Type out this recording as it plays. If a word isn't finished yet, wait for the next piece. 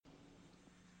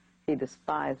he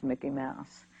despised Mickey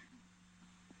Mouse,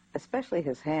 especially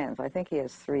his hands. I think he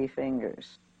has 3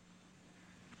 fingers.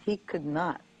 He could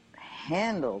not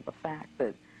handle the fact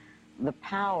that the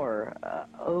power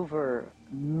over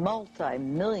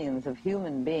multi-millions of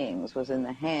human beings was in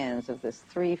the hands of this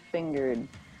 3-fingered,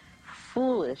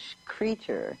 foolish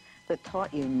creature that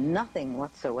taught you nothing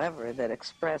whatsoever, that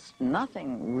expressed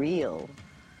nothing real.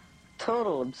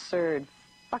 Total absurd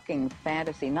fucking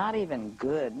fantasy, not even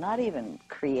good, not even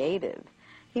creative.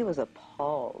 He was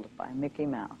appalled by Mickey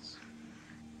Mouse.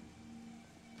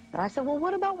 And I said, well,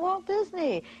 what about Walt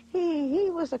Disney? He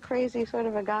was a crazy sort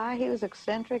of a guy. He was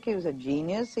eccentric. He was a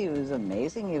genius. He was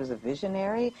amazing. He was a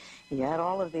visionary. He had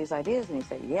all of these ideas. And he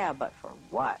said, yeah, but for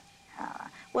what?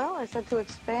 Well, I said, to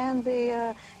expand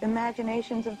the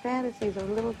imaginations and fantasies of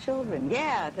little children.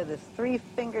 Yeah, to this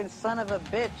 3-fingered son of a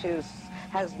bitch who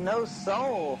has no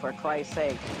soul, for Christ's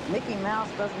sake. Mickey Mouse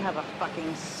doesn't have a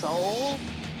fucking soul.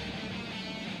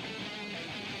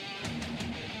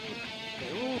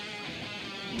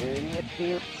 The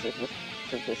appearance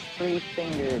of this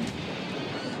 3-fingered,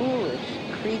 foolish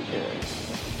creature.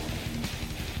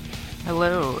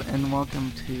 Hello, and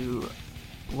welcome to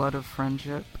Blood of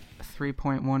Friendship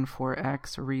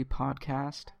 3.14x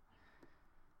re-podcast.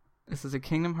 This is a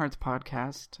Kingdom Hearts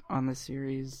podcast on the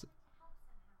series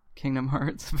Kingdom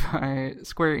Hearts by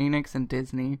Square Enix and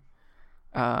Disney.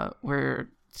 We're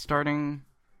starting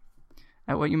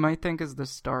at what you might think is the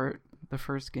start, the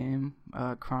first game.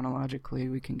 Chronologically,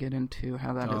 we can get into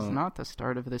how that is not the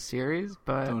start of the series,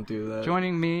 but don't do that.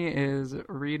 Joining me is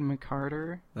Reed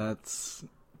McCarter. That's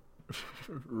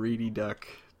Reedy Duck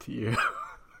to you.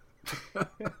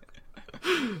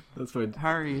 That's what.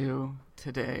 How are you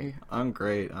today? I'm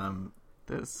great.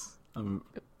 This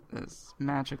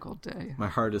magical day. My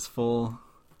heart is full.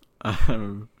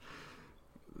 I'm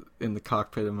in the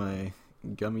cockpit of my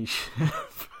gummy ship.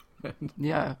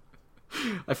 Yeah.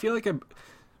 I feel like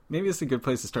maybe it's a good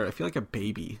place to start. I feel like a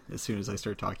baby as soon as I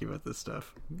start talking about this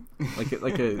stuff.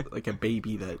 Like a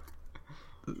baby that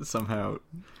somehow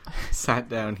sat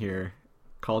down here,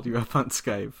 called you up on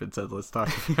Skype and said, let's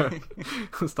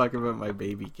talk about my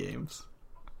baby games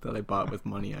that I bought with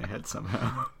money I had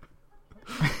somehow.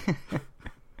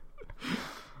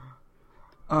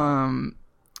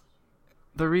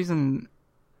 The reason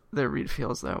that Reed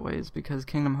feels that way is because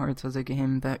Kingdom Hearts is a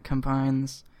game that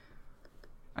combines,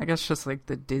 I guess, just like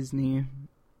the Disney,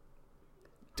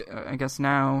 I guess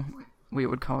now we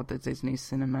would call it the Disney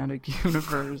Cinematic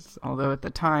Universe, although at the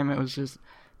time it was just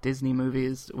Disney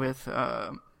movies with,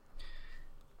 I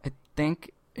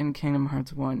think in Kingdom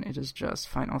Hearts 1 it is just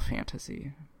Final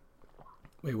Fantasy.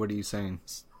 Wait, what are you saying?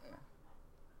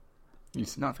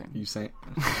 Nothing. You saying?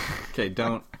 Okay,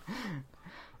 don't.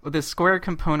 Well, the Square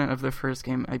component of the first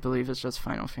game, I believe, is just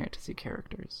Final Fantasy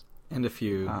characters. And a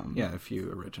few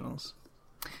originals.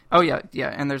 Oh, yeah,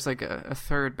 and there's like a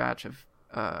third batch of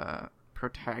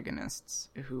protagonists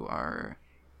who are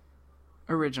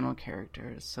original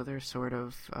characters, so they're sort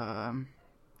of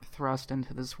thrust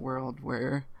into this world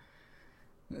where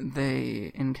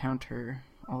they encounter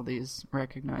all these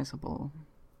recognizable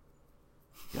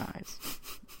guys.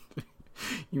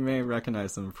 You may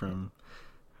recognize them from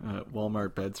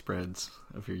Walmart bedspreads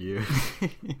of your youth.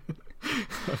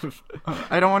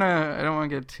 I don't want to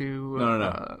get too.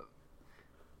 No.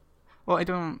 Well, I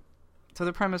don't. So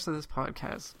the premise of this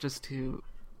podcast, just to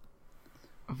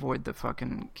avoid the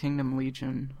fucking Kingdom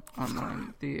Legion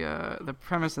online, the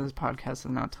premise of this podcast is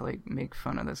not to like make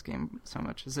fun of this game so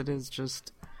much as it is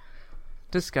just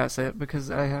discuss it,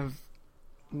 because I have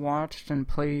watched and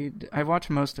played. I've watched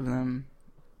most of them.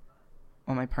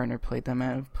 Well, my partner played them.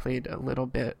 I've played a little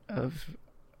bit of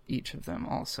each of them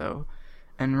also.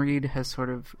 And Reed has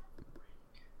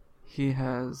he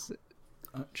has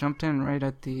jumped in right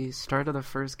at the start of the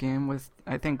first game with,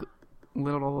 I think,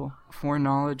 little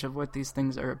foreknowledge of what these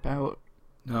things are about.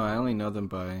 No, I only know them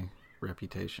by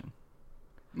reputation.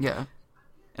 Yeah.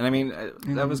 And I mean,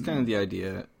 that was kind of the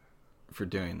idea for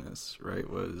doing this, right?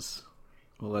 Was,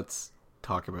 well, let's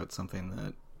talk about something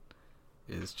that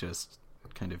is just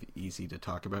kind of easy to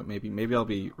talk about. Maybe I'll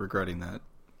be regretting that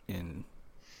in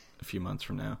a few months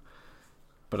from now.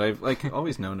 But I've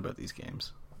always known about these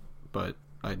games, but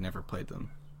I'd never played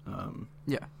them.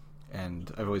 Yeah.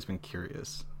 And I've always been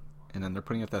curious. And then they're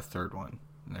putting out that third one,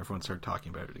 and everyone started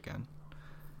talking about it again.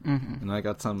 Mm-hmm. And I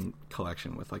got some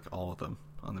collection with like all of them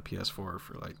on the PS4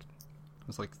 for like, it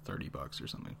was like $30 or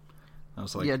something. I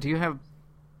was like, yeah. Do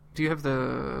you have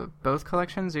the both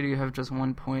collections, or do you have just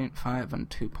 1.5 and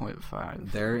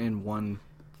 2.5? They're in one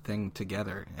thing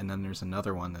together, and then there's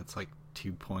another one that's like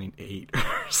 2.8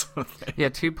 or something. Yeah,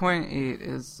 2.8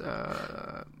 is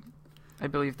I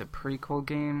believe, the prequel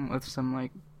game with some,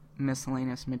 like,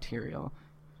 miscellaneous material.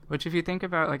 Which, if you think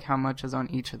about, like, how much is on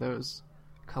each of those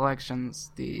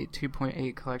collections, the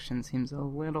 2.8 collection seems a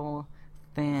little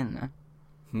thin.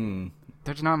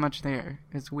 There's not much there.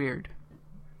 It's weird.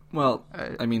 Well,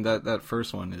 I mean, that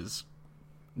first one is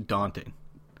daunting.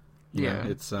 Yeah,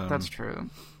 it's that's true.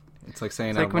 It's like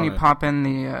saying it's like when you pop in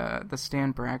the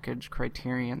Stan Brakhage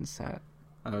Criterion set.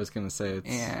 I was gonna say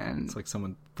it's like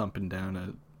someone thumping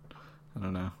down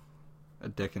a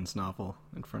Dickens novel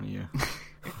in front of you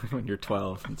when you're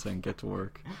 12 and saying get to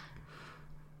work.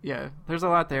 Yeah, there's a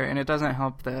lot there, and it doesn't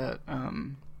help that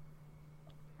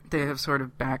they have sort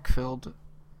of backfilled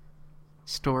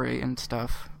story and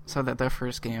stuff, so that their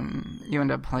first game, you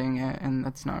end up playing it, and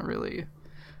that's not really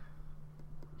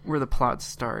where the plot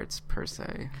starts, per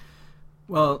se.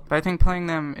 Well, but I think playing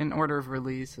them in order of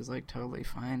release is, like, totally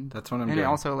fine. That's what I'm doing. And it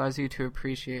also allows you to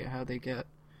appreciate how they get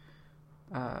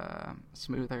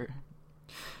smoother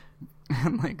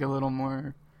and, like, a little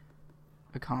more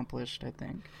accomplished, I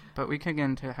think. But we could get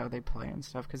into how they play and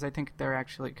stuff, because I think they're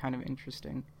actually kind of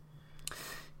interesting.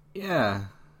 Yeah.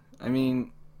 I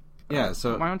mean, yeah,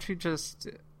 so... Why don't you just...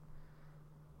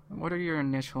 What are your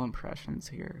initial impressions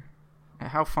here?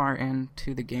 How far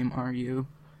into the game are you?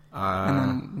 And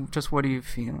then just what are you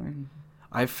feeling?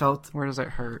 Where does it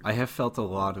hurt? I have felt a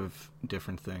lot of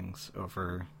different things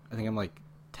over... I think I'm like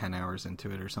 10 hours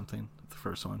into it or something, the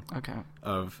first one. Okay.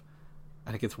 I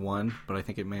think it's 1, but I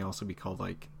think it may also be called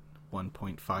like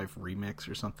 1.5 Remix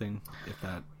or something, if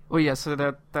that... Well, yeah,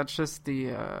 so that's just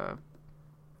the...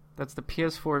 that's the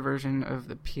PS4 version of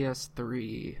the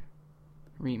PS3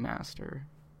 remaster.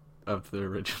 Of the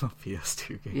original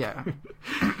PS2 game. Yeah.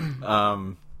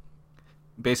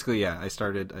 Basically, yeah, I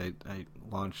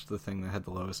launched the thing that had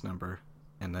the lowest number,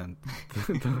 and then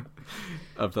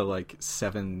of the, like,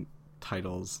 7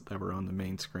 titles that were on the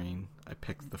main screen, I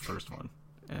picked the first one.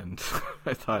 And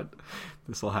I thought,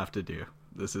 this will have to do.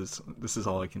 This is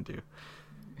all I can do.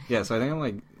 Yeah, so I think I'm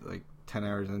like 10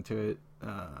 hours into it,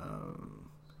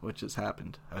 which has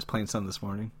happened. I was playing some this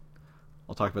morning.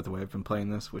 I'll talk about the way I've been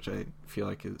playing this, which I feel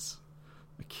like is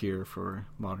a cure for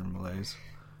modern malaise,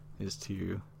 is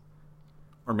to...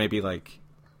 Or maybe, like,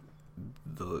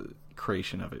 the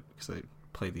creation of it, because I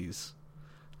play these...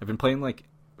 I've been playing, like,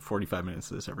 45 minutes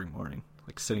of this every morning.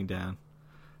 Like, sitting down,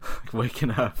 like,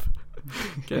 waking up,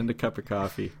 getting a cup of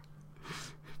coffee,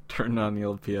 turning on the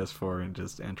old PS4, and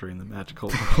just entering the magical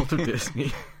world of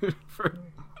Disney.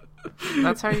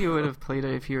 That's how you would have played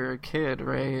it if you were a kid,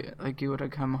 right? Like, you would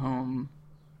have come home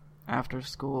after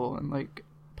school and, like,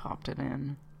 popped it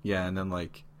in. Yeah, and then,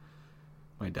 like,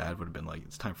 my dad would have been like,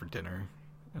 it's time for dinner.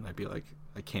 And I'd be like,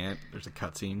 I can't. There's a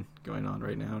cutscene going on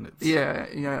right now, and it's...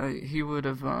 Yeah. He would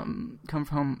have come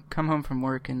home from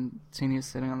work and seen you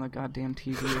sitting on the goddamn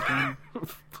TV again,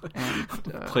 and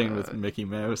playing with Mickey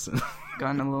Mouse, and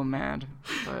gotten a little mad.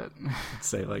 But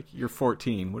say like, "You're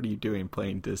 14. What are you doing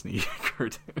playing Disney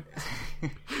cartoons?"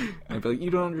 I'd be like,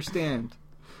 "You don't understand."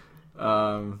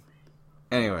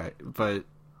 Anyway, but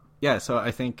yeah. So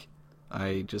I think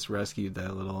I just rescued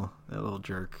that little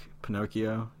jerk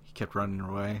Pinocchio. He kept running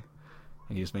away,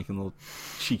 and he was making little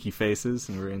cheeky faces,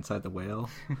 and we were inside the whale.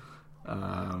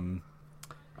 Right.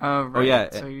 Oh yeah,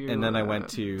 so and then I went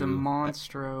to the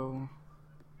Monstro.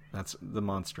 That's the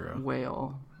Monstro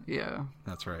whale. Yeah,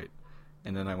 that's right.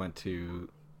 And then I went to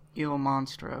Il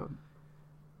Monstro.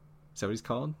 Is that what he's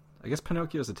called? I guess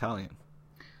Pinocchio's Italian,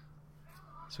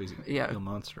 so he's Il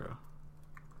Monstro.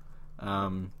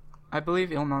 I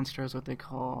believe Il Monstro is what they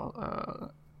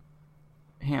call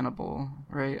Hannibal,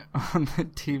 right? On the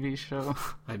TV show.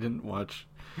 I didn't watch.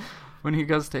 When he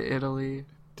goes to Italy.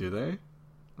 Do they?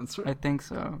 That's right. I think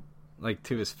so. Like,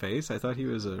 to his face? I thought he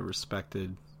was a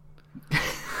respected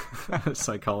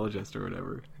psychologist or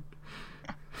whatever.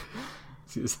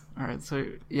 Alright, so,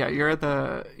 yeah,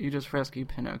 you just rescued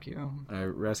Pinocchio. I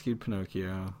rescued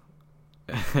Pinocchio,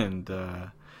 and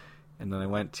then I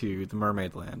went to the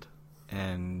Mermaid Land,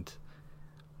 and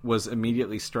was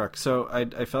immediately struck. So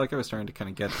I felt like I was starting to kind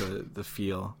of get the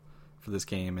feel for this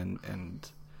game,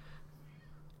 and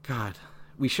God,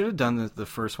 we should have done the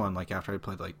first one like after I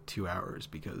played like 2 hours,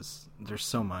 because there's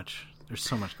so much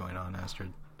going on,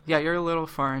 Astrid. Yeah, you're a little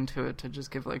far into it to just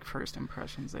give like first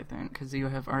impressions, I think, because you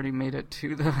have already made it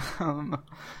to the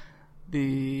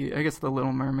I guess the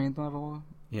Little Mermaid level.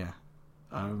 Yeah,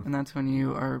 and that's when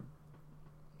you are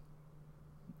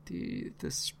the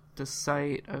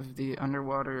sight of the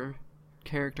underwater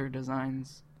character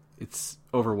designs. It's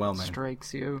overwhelming.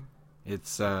 Strikes you.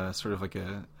 It's sort of like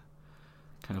a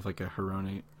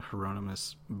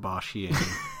Hieronymus Boschian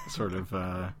sort of.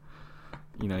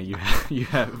 You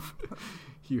have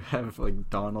you have like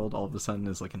Donald all of a sudden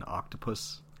is like an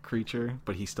octopus creature,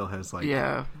 but he still has like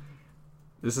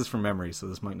This is from memory, so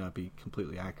this might not be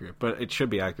completely accurate, but it should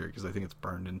be accurate because I think it's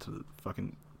burned into the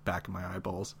fucking back of my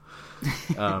eyeballs.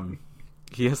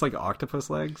 He has like octopus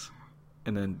legs,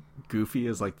 and then Goofy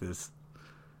is like this,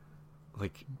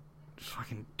 like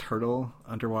fucking turtle,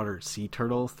 underwater sea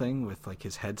turtle thing with like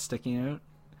his head sticking out,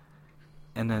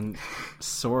 and then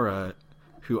Sora,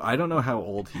 who I don't know how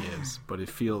old he is, but it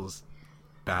feels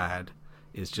bad.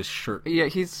 Is just shirt. Yeah,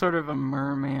 he's sort of a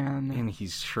merman, and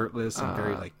he's shirtless and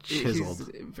very like chiseled.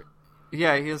 He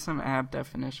has some ab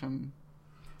definition.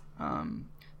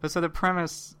 But so the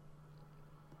premise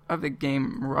of the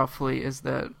game roughly is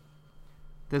that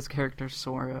this character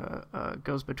Sora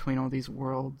goes between all these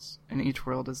worlds, and each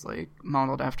world is like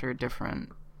modeled after a different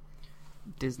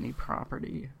Disney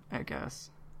property, I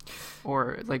guess,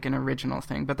 or like an original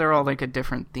thing. But they're all like a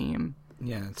different theme.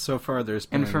 Yeah. So far, there's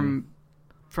been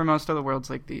For most of the worlds,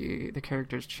 like the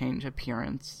characters change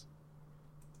appearance.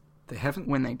 They haven't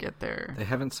when they get there. They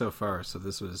haven't so far, so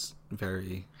this was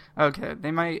very okay.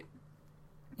 They might,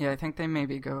 I think they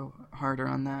maybe go harder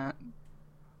on that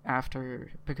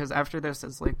because after this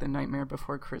is like the Nightmare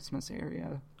Before Christmas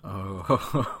area. Oh,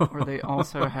 where they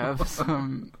also have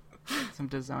some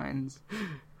designs.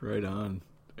 Right on.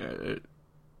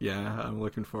 Yeah, I'm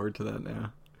looking forward to that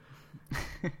now.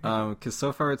 Because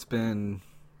so far it's been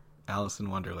Alice in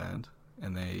Wonderland,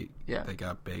 and they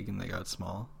got big and they got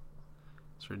small,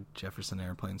 sort of Jefferson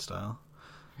Airplane style.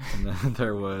 And then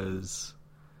there was,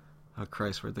 oh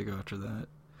Christ, where'd they go after that?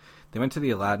 They went to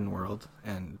the Aladdin world,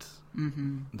 and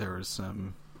there was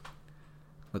some,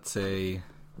 let's say,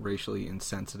 racially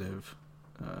insensitive,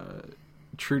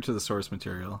 true to the source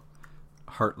material,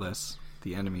 heartless,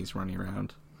 the enemies running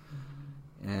around,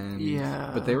 and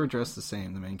but they were dressed the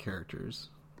same, the main characters.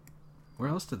 Where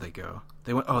else did they go?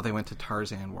 They went to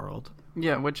Tarzan World.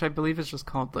 Yeah, which I believe is just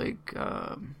called like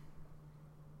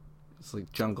it's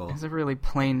like Jungle. It's a really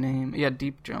plain name. Yeah,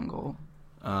 Deep Jungle.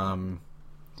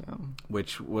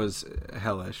 Which was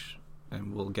hellish,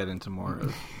 and we'll get into more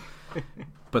of.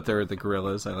 But there are the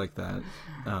gorillas. I like that.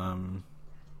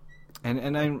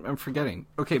 And I'm forgetting.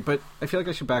 Okay, but I feel like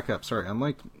I should back up. Sorry, I'm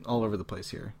like all over the place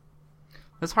here.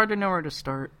 It's hard to know where to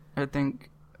start. I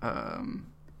think.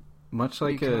 Much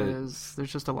like because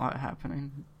there's just a lot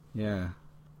happening. Yeah,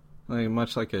 like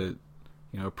much like a,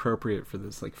 appropriate for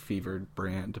this like fevered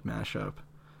brand mashup.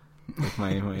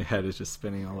 Like my head is just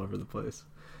spinning all over the place.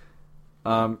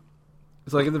 So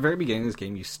like at the very beginning of this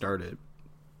game, you start it,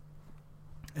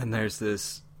 and there's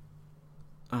this,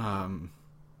 kind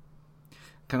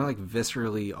of like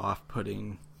viscerally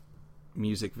off-putting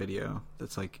music video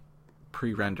that's like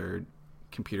pre-rendered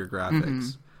computer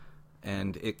graphics.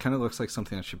 And it kind of looks like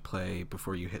something that should play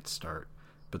before you hit start,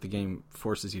 but the game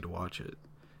forces you to watch it.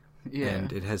 Yeah.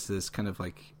 And it has this kind of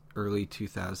like early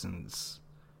 2000s,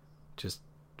 just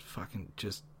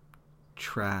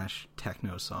trash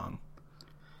techno song.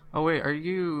 Oh wait,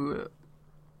 you're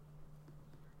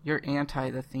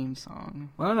anti the theme song?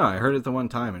 Well, I don't know. I heard it the one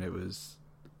time, and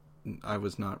I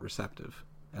was not receptive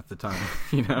at the time,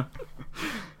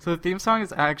 So the theme song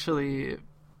is actually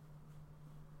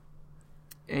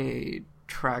a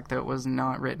track that was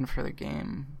not written for the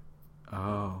game.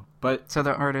 Oh, but so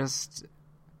the artist,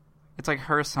 it's like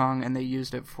her song, and they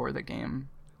used it for the game.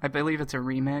 I believe it's a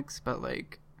remix, but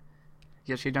like,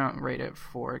 she don't write it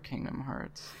for Kingdom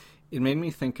Hearts. It made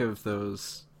me think of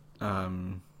those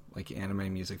like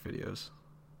anime music videos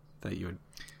that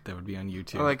would be on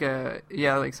YouTube. Or like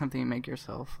like something you make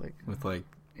yourself, like with like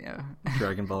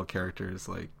Dragon Ball characters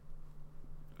like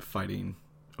fighting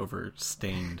over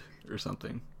Stained or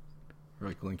something, or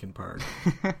like Linkin Park.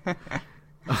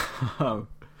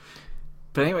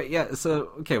 But anyway,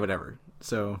 so okay, whatever.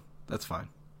 So that's fine.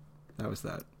 That was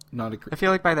that. I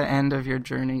feel like by the end of your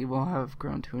journey, you will have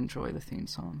grown to enjoy the theme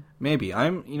song. Maybe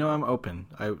I'm open.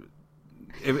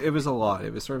 It was a lot.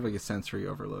 It was sort of like a sensory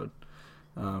overload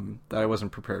that I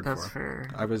wasn't prepared for. That's fair.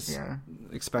 I was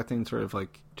expecting sort of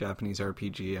like Japanese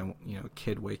RPG, and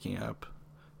kid waking up,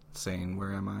 saying,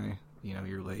 "Where am I?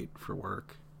 You're late for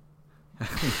work."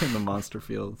 In the monster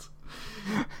fields.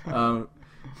 But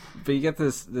you get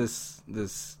this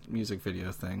music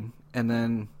video thing, and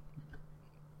then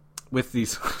with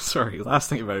these last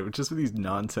thing about it, just with these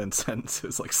nonsense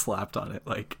sentences like slapped on it,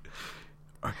 like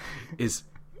is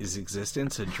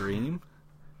existence a dream?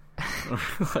 Or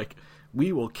like,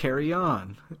 we will carry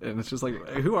on, and it's just like,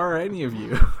 who are any of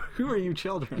you? Who are you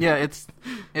children? Yeah,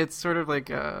 it's sort of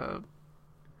like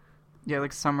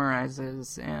like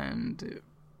summarizes and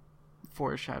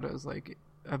foreshadows like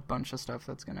a bunch of stuff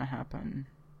that's gonna happen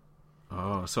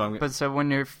Oh, so I'm. But so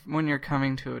when you're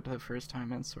coming to it the first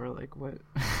time, it's sort of like, what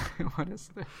what is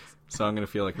this? So I'm gonna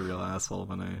feel like a real asshole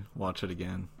when I watch it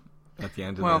again at the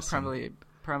end of well, this.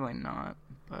 probably not,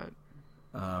 but.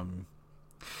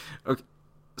 Okay,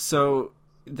 so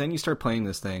then you start playing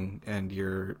this thing, and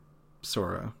you're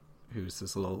Sora, who's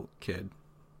this little kid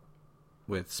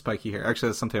with spiky hair. Actually,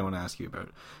 that's something I want to ask you about.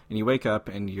 And you wake up,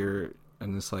 and you're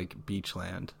in this like beach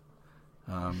land.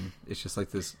 It's just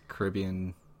like this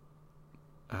Caribbean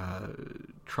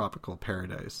tropical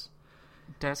paradise.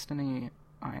 Destiny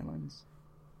Islands.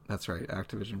 That's right.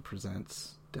 Activision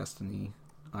presents Destiny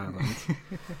Islands.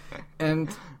 And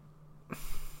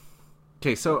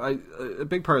okay, so a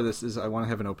big part of this is I want to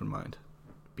have an open mind,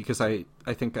 because I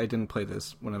think I didn't play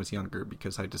this when I was younger,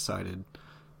 because I decided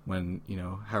when,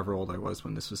 however old I was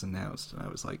when this was announced, and I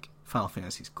was like, Final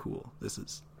Fantasy's cool. This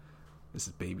is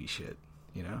baby shit,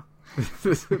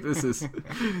 this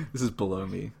is below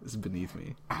me. This is beneath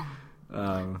me.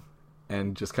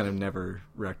 And just kind of never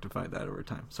rectified that over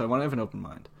time. So I want to have an open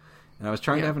mind. And I was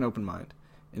trying to have an open mind.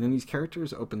 And then these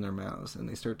characters open their mouths and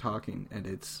they start talking, and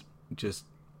it's just,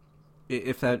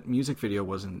 if that music video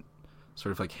wasn't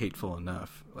sort of like hateful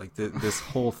enough, like this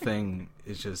whole thing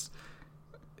is just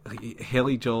like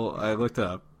Haley Joel. I looked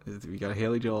up. We got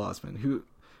Haley Joel Osment, who,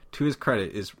 to his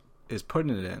credit, is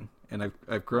putting it in, and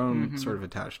I've grown sort of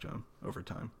attached to him over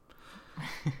time.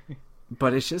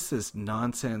 But it's just this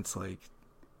nonsense, like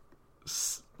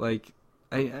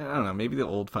I don't know. Maybe the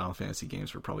old Final Fantasy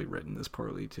games were probably written this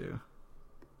poorly too,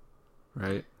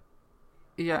 right?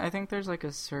 Yeah, I think there's like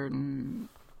a certain,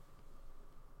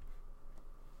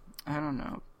 I don't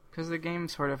know, because the game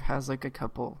sort of has like a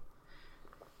couple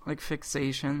like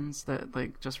fixations that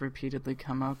like just repeatedly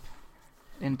come up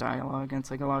in dialogue, and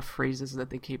it's like a lot of phrases that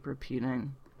they keep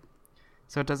repeating,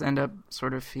 so it does end up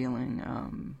sort of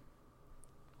feeling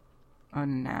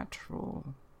unnatural.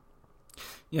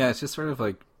 Yeah, it's just sort of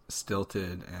like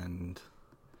stilted, and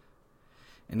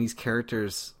these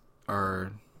characters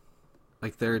are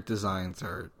like, their designs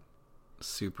are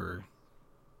super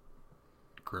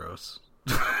gross.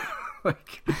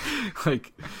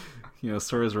 like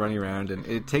Sora's running around, and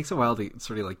it takes a while to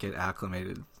sort of like get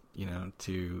acclimated,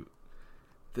 to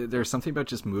there's something about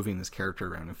just moving this character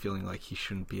around and feeling like he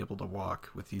shouldn't be able to walk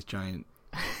with these giant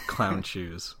clown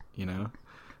shoes,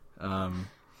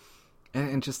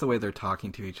 and just the way they're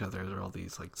talking to each other. They're all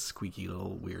these like squeaky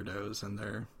little weirdos, and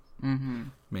they're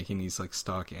making these like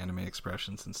stock anime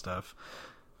expressions and stuff.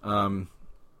 And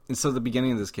so the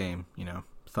beginning of this game,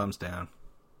 thumbs down,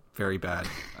 very bad.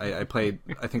 I played,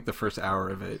 I think, the first hour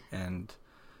of it, and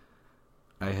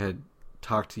I had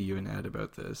talked to you and Ed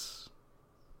about this,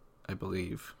 I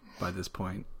believe, by this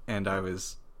point, and I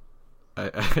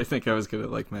think I was gonna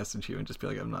like message you and just be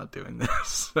like, I'm not doing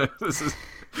this. This is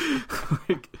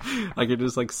like, I could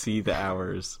just like see the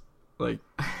hours like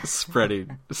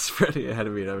spreading ahead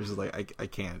of me, and I was just like, I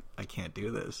can't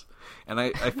do this. And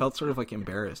I felt sort of like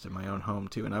embarrassed in my own home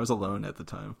too, and I was alone at the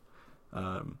time,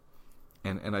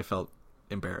 and I felt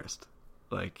embarrassed,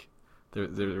 like there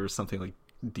was something like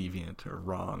deviant or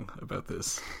wrong about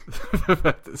this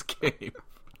about this game.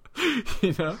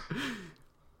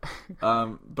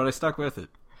 But I stuck with it.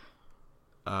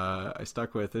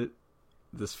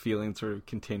 This feeling sort of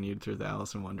continued through the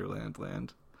Alice in Wonderland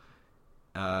land.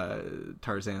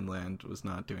 Tarzan land was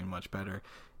not doing much better.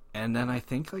 And then I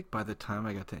think like by the time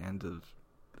I got to the end of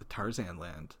the Tarzan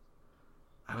land,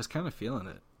 I was kind of feeling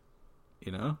it.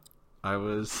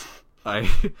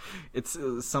 It's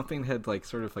something had like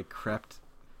sort of like crept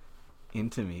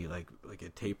into me like a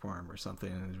tapeworm or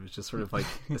something, and it was just sort of like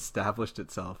established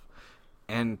itself.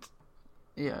 And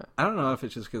yeah, I don't know if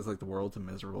it's just because like the world's a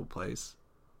miserable place,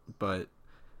 but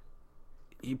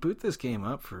you boot this game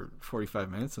up for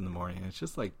 45 minutes in the morning, and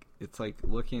it's like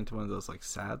looking into one of those like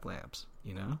sad lamps,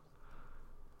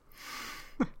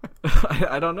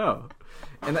 I don't know,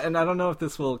 and I don't know if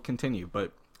this will continue,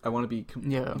 but I want to be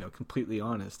completely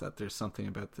honest that there's something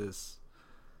about this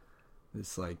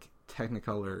like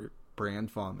Technicolor brand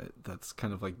vomit that's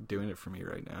kind of like doing it for me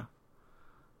right now.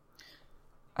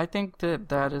 I think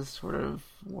that is sort of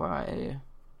why.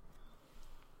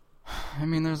 I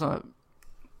mean,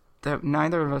 that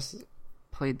neither of us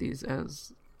played these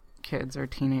as kids or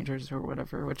teenagers or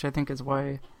whatever, which I think is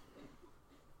why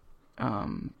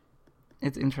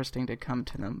it's interesting to come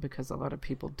to them, because a lot of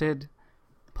people did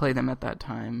play them at that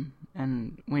time,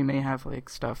 and we may have like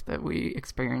stuff that we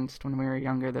experienced when we were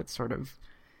younger that's sort of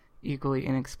equally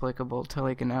inexplicable to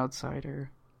like an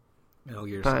outsider. Metal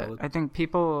Gear but Solid. I think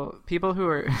people who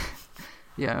are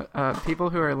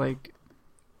people who are like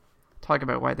talk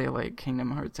about why they like Kingdom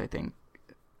Hearts, I think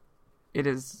it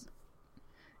is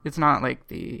it's not like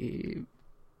the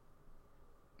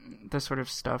sort of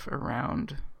stuff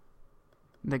around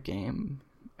the game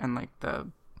and like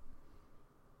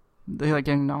they like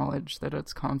acknowledge that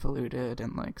it's convoluted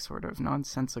and like sort of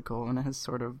nonsensical and it has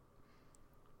sort of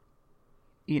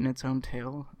eaten its own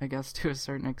tail, I guess, to a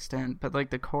certain extent, but like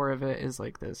the core of it is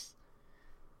like this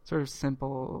sort of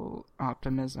simple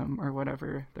optimism or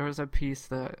whatever. There was a piece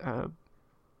that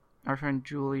our friend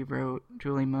Julie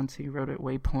Muncie wrote at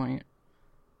Waypoint,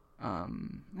 I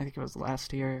think it was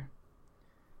last year,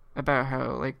 about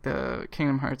how like the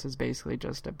Kingdom Hearts is basically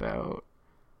just about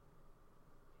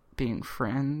being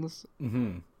friends.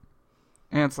 Mm-hmm.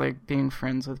 And it's like being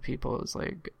friends with people is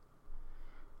like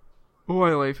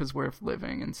why life is worth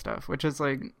living and stuff, which is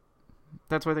like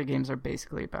that's what the games are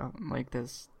basically about. Like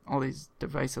this, all these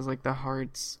devices like the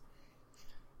hearts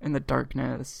and the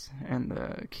darkness and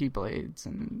the Keyblades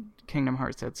and Kingdom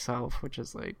Hearts itself, which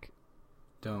is like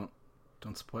Don't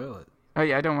spoil it. Oh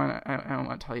yeah, I don't want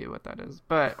to tell you what that is,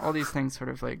 but all these things sort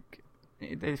of like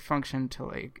they function to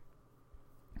like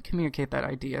communicate that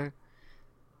idea,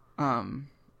 and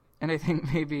I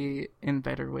think maybe in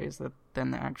better ways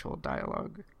than the actual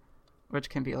dialogue, which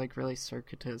can be like really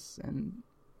circuitous and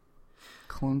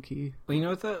clunky. Well, you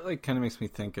know what that like kind of makes me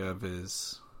think of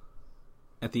is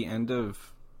at the end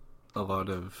of a lot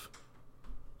of,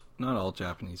 not all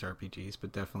Japanese RPGs,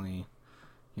 but definitely,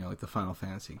 you know, like the Final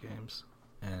Fantasy games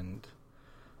and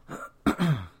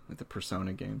like the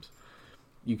Persona games,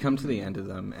 you come to the end of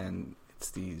them and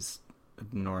it's these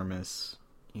enormous,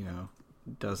 you know,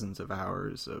 dozens of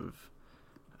hours of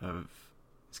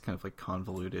these kind of like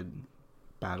convoluted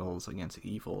battles against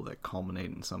evil that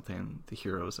culminate in something the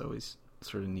heroes always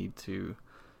sort of need to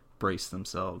brace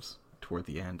themselves toward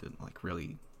the end and like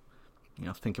really, you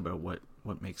know, think about what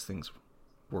makes things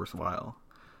worthwhile.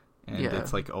 And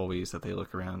it's like always that they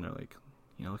look around and they're like,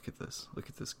 you know, look at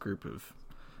this group of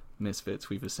misfits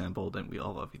we've assembled and we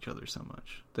all love each other so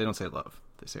much. They don't say love,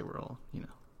 they say we're all, you know,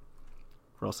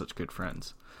 we're all such good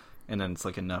friends. And then it's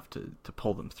like enough to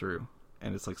pull them through.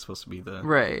 And it's like supposed to be the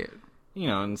right, you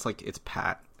know, and it's like it's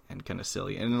pat and kind of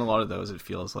silly. And in a lot of those it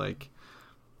feels like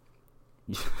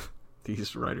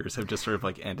these writers have just sort of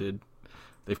like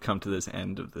they've come to this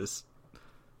end of this,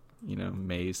 you know,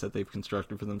 maze that they've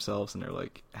constructed for themselves, and they're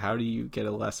like, how do you get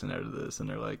a lesson out of this? And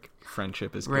they're like,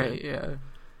 friendship is good. Right,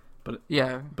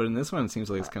 yeah. But in this one, it seems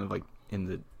like it's kind of like in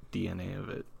the DNA of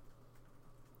it,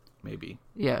 maybe.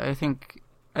 Yeah, I think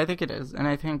it is. And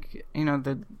I think, you know,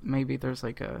 that maybe there's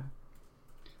like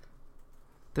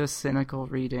the cynical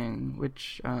reading,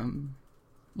 which, you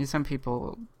know, some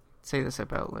people say this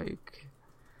about like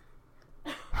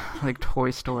Toy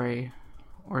Story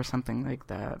or something like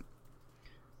that.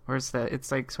 Or is that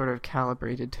it's like sort of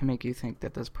calibrated to make you think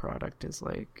that this product is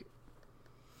like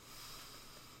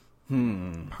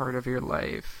part of your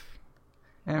life.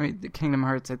 And I mean, the Kingdom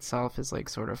Hearts itself is like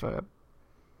sort of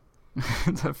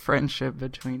it's a friendship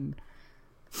between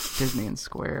Disney and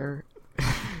Square.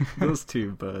 Those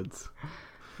two buds.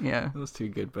 Yeah. Those two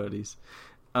good buddies.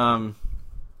 But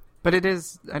it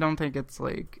is, I don't think it's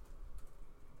like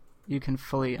you can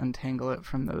fully untangle it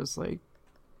from those like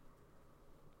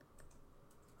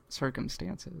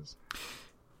circumstances.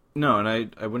 No,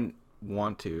 and I wouldn't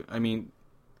want to. I mean,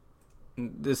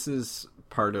 this is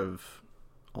part of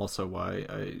also why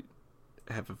I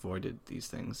have avoided these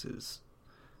things, is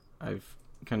I've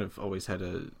kind of always had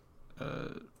a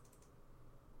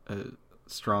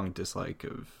strong dislike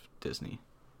of Disney,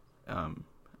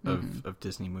 of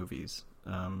Disney movies.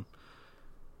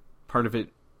 Part of it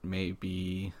may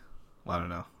be, well, I don't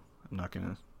know, I'm not going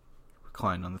to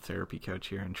recline on the therapy couch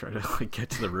here and try to like get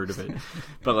to the root of it.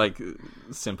 But like,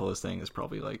 simplest thing is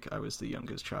probably like I was the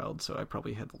youngest child, so I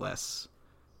probably had less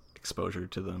exposure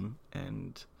to them,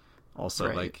 and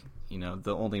also like, you know,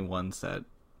 the only ones that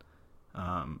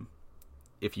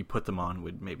if you put them on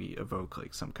would maybe evoke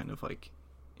like some kind of like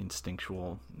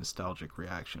instinctual nostalgic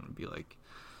reaction would be like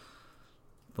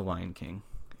The Lion King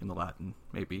in the Latin,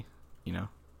 maybe, you know,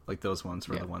 like those ones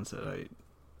were the ones that I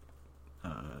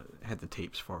had the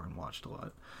tapes for and watched a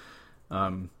lot.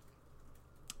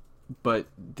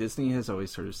 But Disney has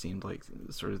always sort of seemed like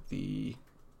sort of the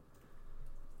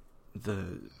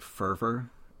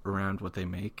fervor around what they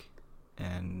make,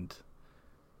 and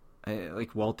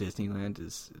like Walt Disneyland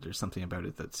there's something about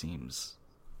it that seems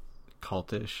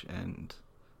cultish and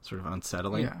sort of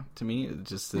unsettling to me. It's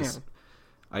just this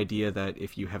idea that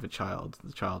if you have a child,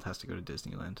 the child has to go to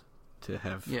Disneyland to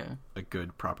have a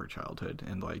good, proper childhood.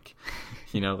 And like,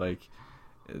 you know, like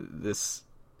this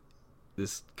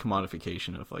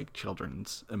commodification of like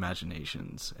children's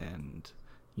imaginations and,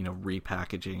 you know,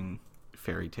 repackaging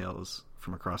fairy tales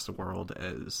from across the world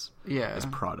as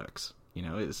products. You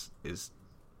know, is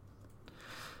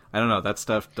I don't know, that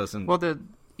stuff doesn't. Well,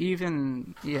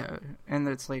 and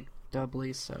it's like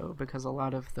doubly so because a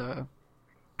lot of the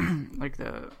like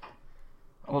the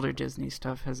older Disney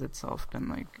stuff has itself been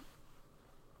like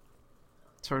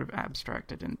sort of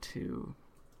abstracted into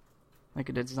like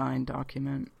a design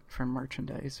document for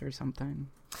merchandise or something.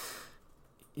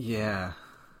 Yeah.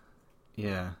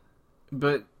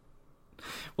 But,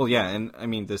 well, yeah, and I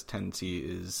mean, this tendency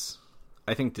is,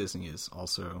 I think Disney is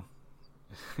also,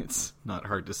 it's not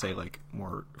hard to say, like,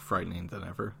 more frightening than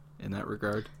ever in that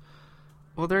regard.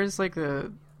 Well, there's like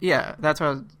because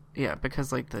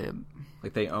like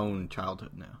like they own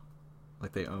childhood now.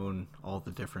 Like they own all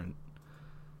the different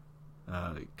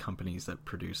companies that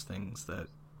produce things that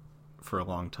for a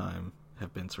long time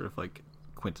have been sort of like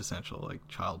quintessential like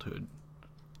childhood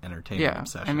entertainment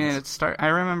obsessions. I mean, I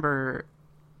remember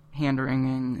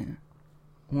hand-wringing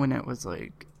when it was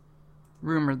like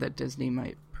rumored that Disney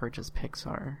might purchase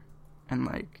Pixar, and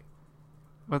like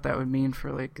what that would mean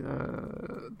for like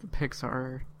the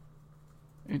Pixar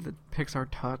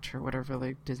Touch or whatever,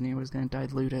 like Disney was going to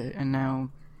dilute it, and now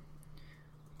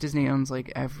Disney owns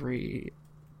like every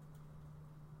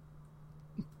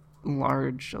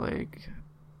large like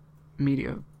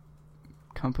media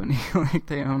company. Like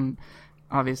they own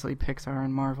obviously Pixar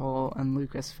and Marvel and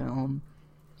Lucasfilm.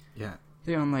 Yeah.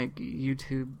 They own like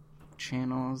YouTube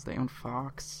channels, they own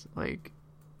Fox, like,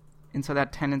 and so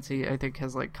that tendency I think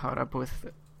has like caught up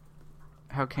with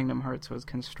how Kingdom Hearts was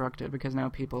constructed, because now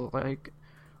people like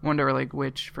wonder like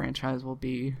which franchise will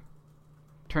be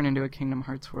turned into a Kingdom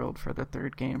Hearts world for the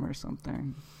third game or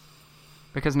something,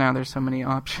 because now there's so many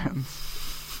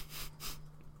options.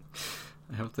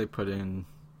 I hope they put in,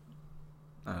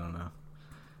 I don't know,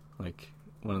 like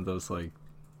one of those like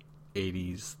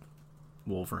 80s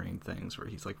Wolverine things where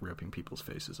he's like ripping people's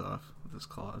faces off with his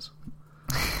claws.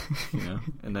 You know?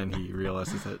 And then he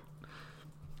realizes that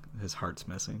his heart's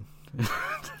missing.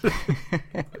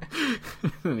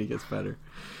 And he gets better.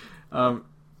 So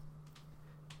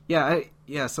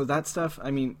that stuff,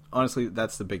 I mean, honestly,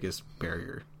 that's the biggest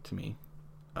barrier to me.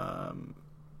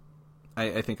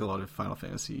 I think a lot of Final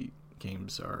Fantasy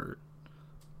games are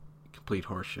complete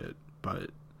horseshit, but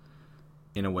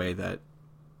in a way that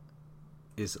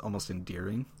is almost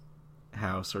endearing.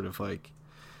 How sort of like,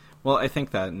 well, I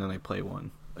think that, and then I play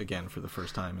one again for the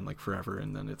first time in like forever,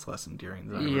 and then it's less endearing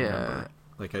than I remember.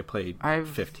 Like I played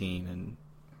 15, and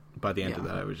by the end of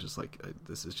that, I was just like,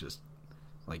 this is just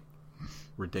like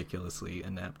ridiculously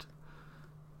inept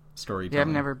storytelling. Yeah,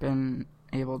 I've never been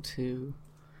able to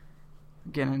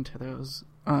get into those.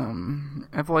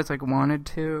 I've always like wanted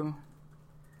to.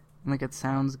 Like it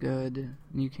sounds good,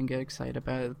 and you can get excited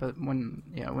about it, but when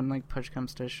like push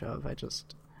comes to shove, it's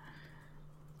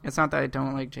not that I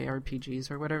don't like JRPGs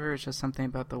or whatever, it's just something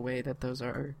about the way that those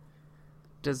are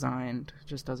designed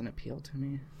just doesn't appeal to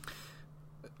me.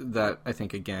 That, I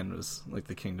think, again, was like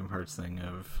the Kingdom Hearts thing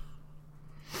of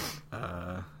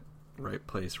right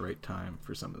place, right time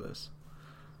for some of this.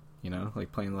 You know,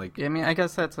 like playing like... Yeah, I mean, I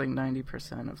guess that's like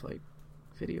 90% of like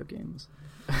video games.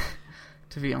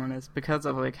 To be honest, because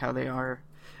of like how they are,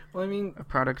 well, I mean, a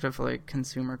product of like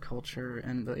consumer culture,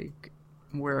 and like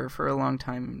were for a long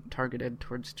time targeted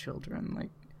towards children. Like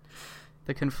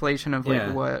the conflation of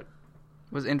like what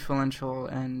was influential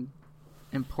and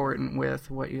important with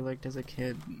what you liked as a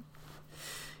kid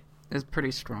is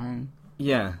pretty strong.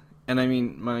 Yeah, and I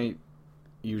mean, my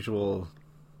usual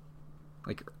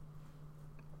like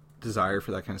desire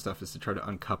for that kind of stuff is to try to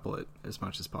uncouple it as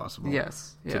much as possible.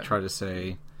 Yes, yeah. To try to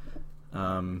say.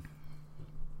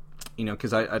 You know,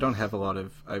 because I don't have a lot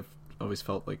of... I've always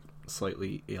felt like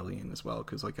slightly alien as well,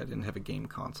 because like I didn't have a game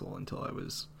console until I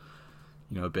was,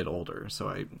 you know, a bit older. So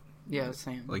I... Yeah,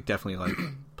 same. Like definitely like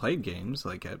played games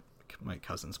like at my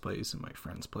cousin's place and my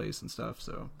friend's place and stuff.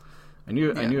 So I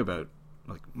knew about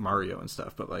like Mario and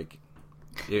stuff, but like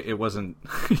it wasn't...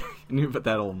 I knew about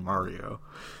that old Mario.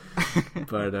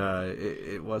 But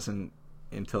it wasn't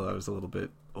until I was a little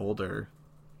bit older...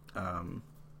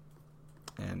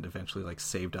 and eventually like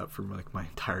saved up for like my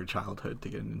entire childhood to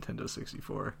get a Nintendo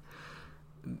 64.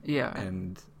 Yeah.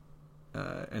 And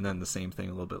then the same thing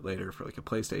a little bit later for like a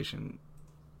PlayStation.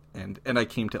 And I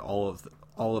came to all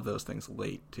of those things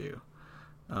late too.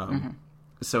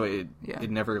 So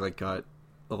it never like got...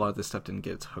 A lot of this stuff didn't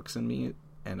get its hooks in me,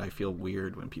 and I feel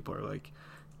weird when people are like,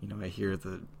 you know, I hear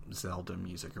the Zelda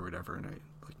music or whatever, and it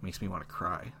like makes me want to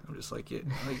cry. I'm just like,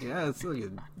 yeah, it's like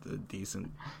a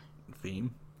decent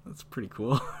theme. That's pretty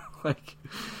cool. Like,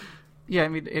 yeah, I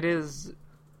mean, it is.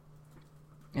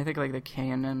 I think like the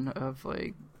canon of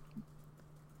like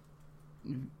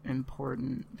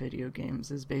important video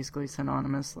games is basically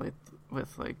synonymous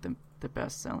with like the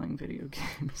best-selling video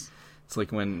games. It's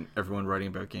like when everyone writing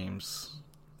about games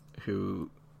who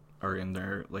are in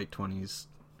their late 20s,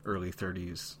 early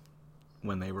 30s,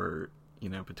 when they were,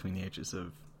 between the ages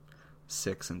of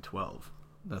 6 and 12.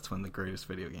 That's when the greatest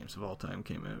video games of all time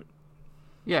came out.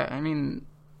 Yeah, I mean,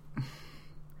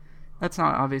 that's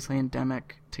not obviously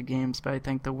endemic to games, but I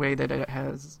think the way that it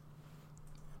has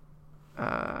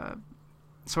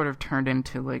sort of turned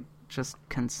into like just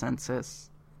consensus,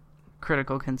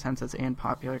 critical consensus and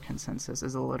popular consensus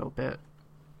is a little bit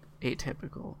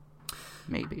atypical,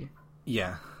 maybe.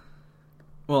 Yeah.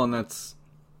 Well, and that's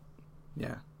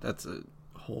a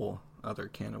whole other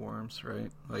can of worms,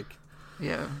 right? Like,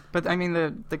 yeah, but I mean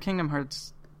the Kingdom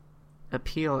Hearts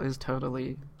appeal is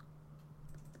totally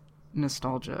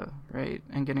nostalgia, right?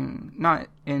 And getting not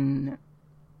in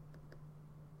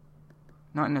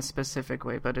a specific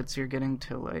way, but you're getting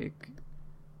to like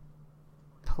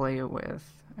play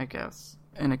with, I guess,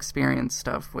 and experience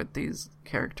stuff with these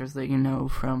characters that you know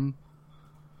from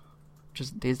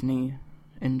just Disney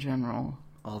in general.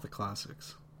 All the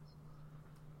classics.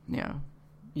 Yeah.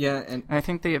 Yeah, and I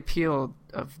think the appeal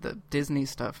of the Disney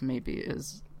stuff maybe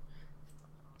is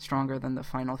stronger than the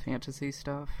Final Fantasy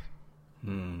stuff.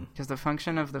 Because the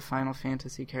function of the Final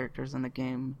Fantasy characters in the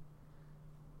game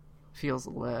feels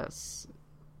less...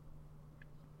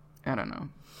 I don't know.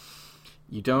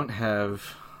 You don't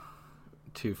have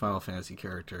two Final Fantasy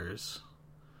characters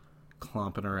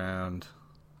clomping around,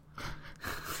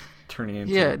 turning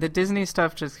into... Yeah, the Disney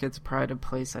stuff just gets pride of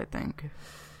place, I think.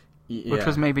 Yeah. Which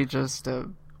was maybe just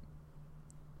I'm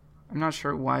not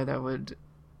sure why that would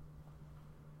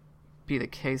be the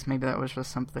case. Maybe that was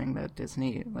just something that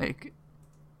Disney, like,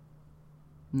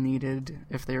 needed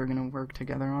if they were going to work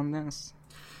together on this.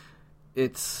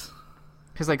 It's...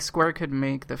 Because, like, Square could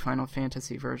make the Final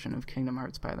Fantasy version of Kingdom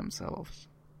Hearts by themselves.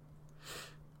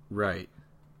 Right.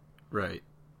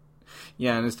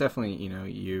 Yeah, and it's definitely,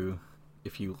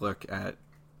 if you look at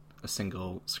a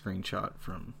single screenshot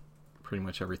from pretty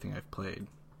much everything I've played,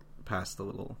 past the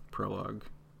little prologue,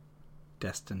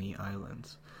 Destiny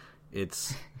Islands,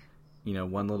 it's,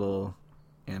 one little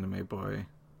anime boy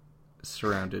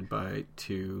surrounded by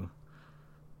two...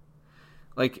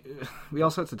 Like, we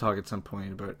also have to talk at some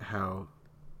point about how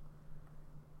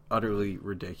utterly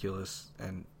ridiculous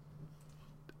and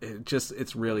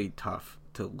it's really tough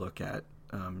to look at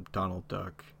Donald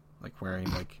Duck, like,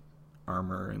 wearing, like,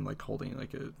 armor and, like, holding,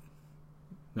 like,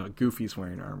 Goofy's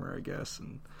wearing armor, I guess,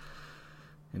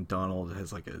 and Donald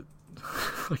has, like, a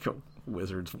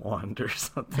wizard's wand or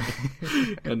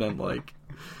something. And then, like,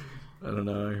 I don't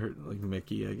know, I heard, like,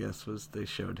 Mickey, I guess, they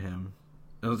showed him.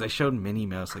 No, they showed Minnie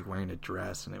Mouse, like, wearing a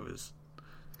dress, and it was...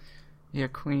 Yeah,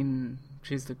 Queen.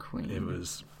 She's the queen. It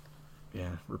was,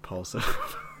 repulsive.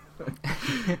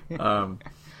 But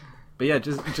yeah,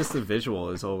 just the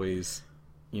visual is always,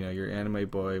 your anime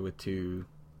boy with two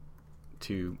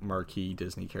marquee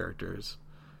Disney characters,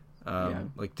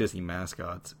 like Disney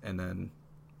mascots, and then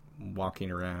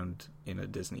walking around in a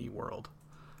Disney world.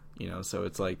 So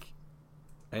it's like,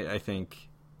 I think...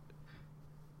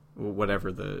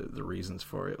 whatever the reasons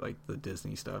for it, like, the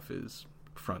Disney stuff is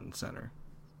front and center.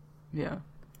 Yeah.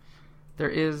 There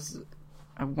is...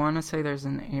 I want to say there's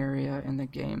an area in the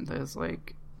game that is,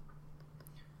 like...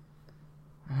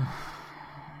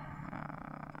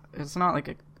 it's not,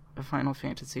 like, a Final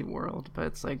Fantasy world, but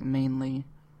it's, like, mainly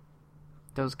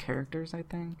those characters, I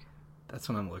think. That's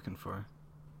what I'm looking for.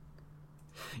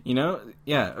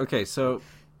 Yeah, okay, so...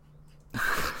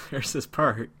 there's this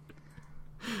part...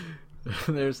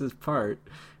 There's this part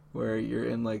where you're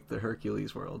in, like, the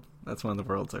Hercules world. That's one of the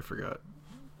worlds I forgot.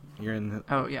 You're in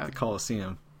the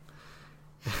Colosseum.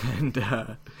 And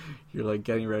you're, like,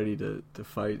 getting ready to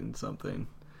fight in something.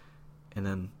 And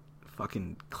then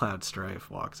fucking Cloud Strife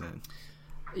walks in.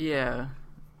 Yeah.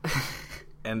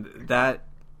 And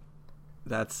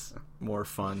that's more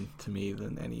fun to me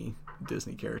than any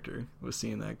Disney character, was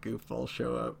seeing that goofball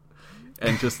show up.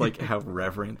 And just, like, how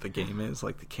reverent the game is.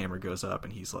 Like, the camera goes up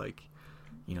and he's, like,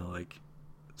 like,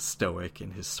 stoic,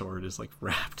 and his sword is, like,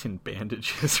 wrapped in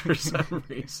bandages for some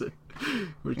reason,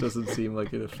 which doesn't seem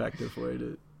like an effective way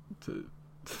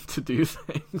to do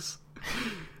things.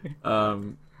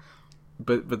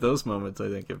 But those moments, I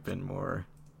think, have been more...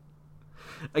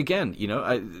 Again,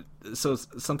 so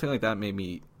something like that made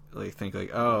me, like, think,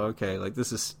 like, oh, okay, like,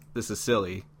 this is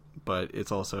silly, but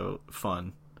it's also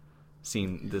fun.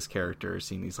 Seeing this character,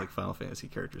 seeing these, like, Final Fantasy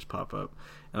characters pop up.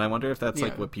 And I wonder if that's,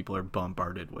 like, what people are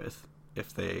bombarded with.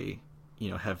 If they,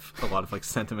 have a lot of, like,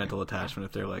 sentimental attachment.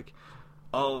 If they're like,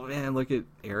 oh, man, look at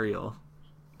Ariel,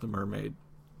 the mermaid.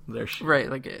 their shit. Right,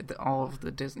 like all of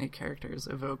the Disney characters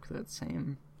evoke that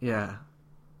same Yeah.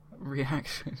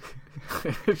 reaction.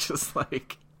 It's just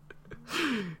like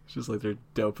their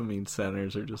dopamine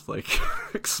centers are just like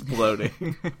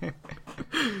exploding.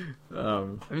 I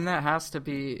mean, that has to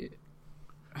be,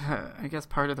 I guess,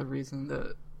 part of the reason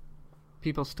that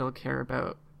people still care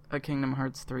about a Kingdom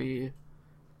Hearts 3,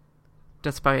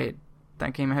 despite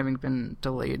that game having been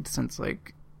delayed since,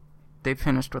 like, they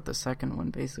finished with the second one,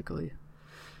 basically.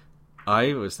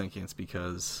 I was thinking it's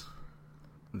because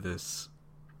this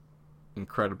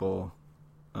incredible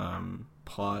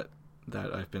plot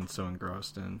that I've been so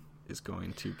engrossed in is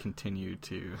going to continue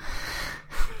to...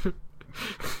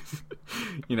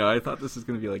 You know, I thought this was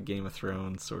going to be like Game of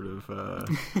Thrones, sort of,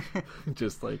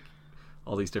 just like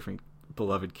all these different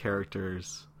beloved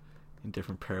characters in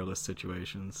different perilous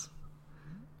situations.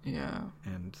 Yeah.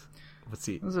 And what's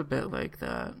the... It was a bit like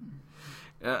that.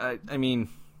 I mean...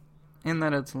 In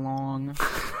that it's long.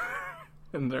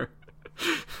 And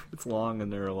it's long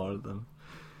and there are a lot of them.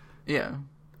 Yeah.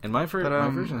 And my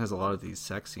version has a lot of these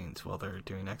sex scenes while they're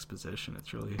doing exposition.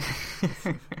 It's really...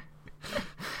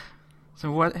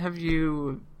 So what have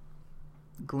you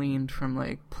gleaned from,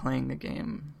 like, playing the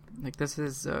game? Like, this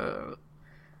is a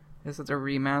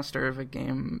remaster of a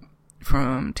game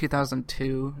from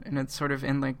 2002, and it's sort of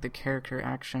in, like, the character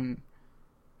action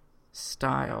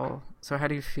style. So how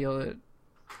do you feel it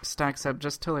stacks up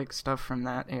just to, like, stuff from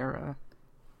that era?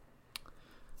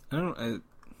 I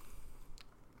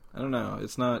don't know.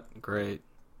 It's not great,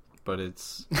 but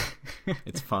it's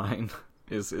fine.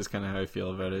 Is kind of how I feel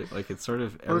about it. Like, it's sort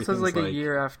of... Well, this is like a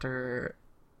year after...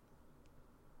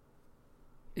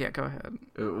 Yeah, go ahead.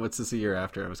 What's this a year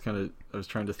after? I was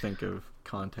trying to think of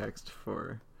context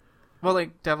for... Well,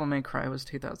 like, Devil May Cry was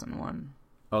 2001.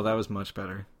 Oh, that was much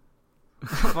better.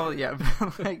 Well, yeah,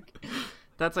 but, like,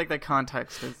 that's, like, the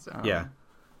context is... Yeah.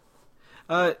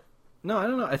 No, I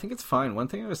don't know. I think it's fine. One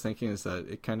thing I was thinking is that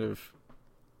it kind of...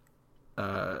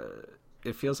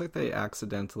 it feels like they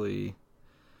accidentally...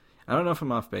 I don't know if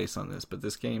I'm off base on this, but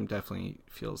this game definitely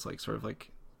feels like sort of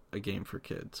like a game for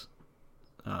kids.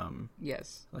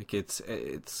 Yes. Like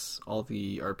it's all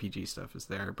the RPG stuff is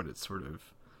there, but it's sort of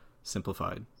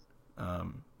simplified.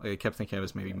 Like I kept thinking I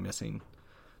was maybe missing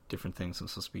different things I'm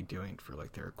supposed to be doing for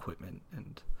like their equipment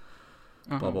and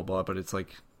blah blah blah, but it's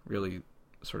like really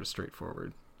sort of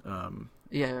straightforward.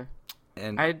 Yeah.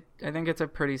 And I think it's a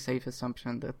pretty safe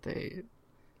assumption that it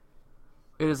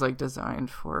is like designed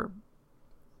for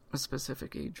a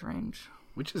specific age range,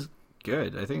 which is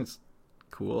good. I think it's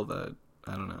cool that,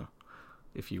 I don't know,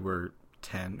 if you were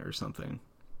 10 or something,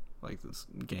 like this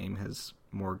game has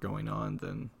more going on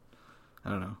than, I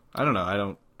don't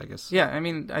know. I guess. Yeah, I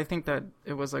mean, I think that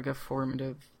it was like a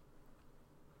formative,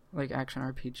 like, action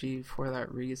RPG for that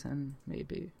reason,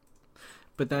 maybe.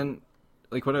 But then,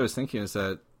 like, what I was thinking is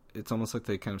that it's almost like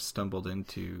they kind of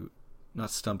not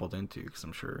stumbled into, because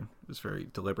I'm sure it was very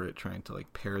deliberate, trying to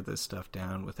like pare this stuff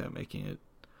down without making it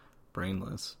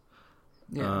brainless.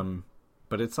 Yeah.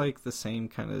 But it's like the same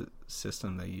kind of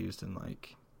system they used in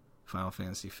like Final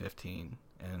Fantasy 15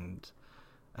 and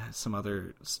some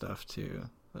other stuff too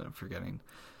that I'm forgetting.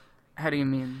 How do you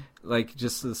mean? Like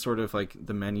just the sort of like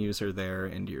the menus are there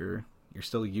and you're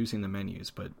still using the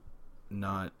menus, but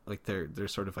not like they're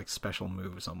sort of like special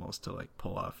moves almost to like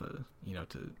pull off to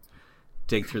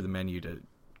dig through the menu to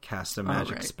cast a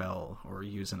magic spell or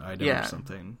use an item or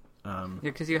something. Yeah,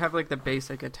 because you have like the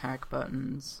basic attack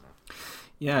buttons.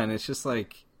 Yeah, and it's just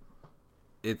like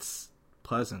it's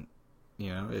pleasant,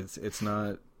 it's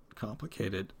not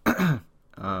complicated, and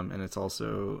it's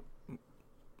also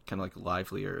kind of like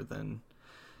livelier than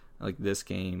like this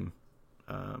game.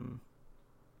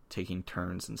 Taking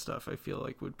turns and stuff, I feel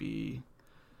like would be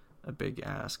a big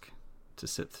ask to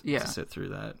sit through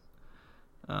that.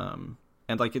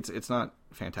 And like it's not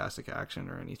fantastic action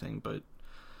or anything, but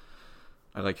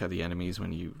I like how the enemies,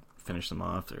 when you finish them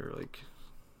off, they're like,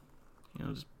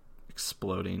 just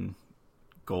exploding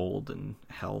gold and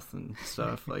health and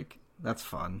stuff. Like that's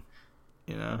fun,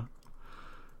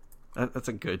 That's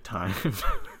a good time.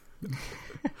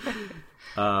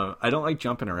 I don't like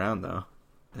jumping around though.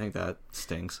 I think that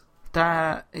stings.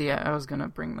 I was gonna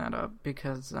bring that up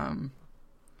because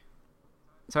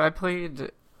so I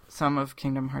played some of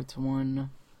Kingdom Hearts 1.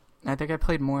 I think I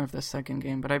played more of the second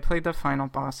game, but I played the final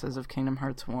bosses of Kingdom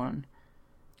Hearts 1.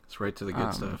 It's right to the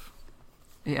good stuff.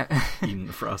 Yeah. Eating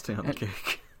the frosting on the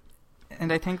cake.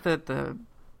 And I think that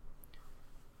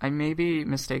I may be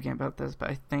mistaken about this, but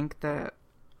I think that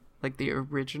like the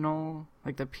original,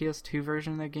 like the PS2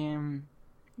 version of the game,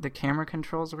 the camera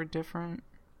controls were different.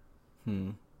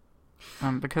 Hmm.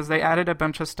 Because they added a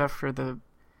bunch of stuff for the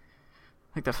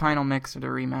like the final mix or the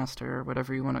remaster or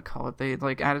whatever you want to call it, they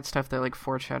like added stuff that like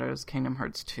foreshadows Kingdom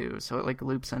Hearts 2, so it like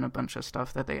loops in a bunch of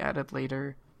stuff that they added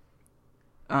later.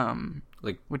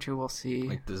 Like, which you will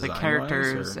see, like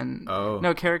characters and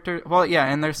no character. Well, yeah,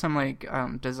 and there's some like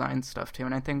design stuff too,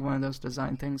 and I think one of those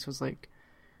design things was like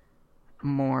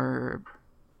more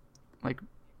like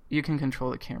you can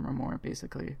control the camera more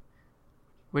basically,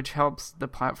 which helps the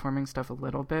platforming stuff a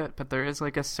little bit. But there is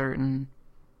like a certain,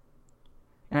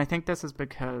 and I think this is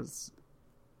because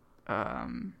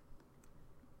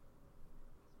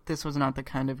this was not the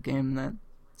kind of game that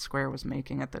Square was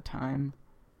making at the time.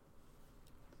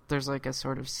 There's like a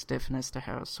sort of stiffness to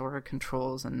how Sora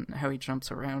controls and how he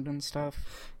jumps around and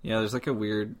stuff. Yeah, there's like a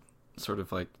weird sort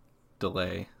of like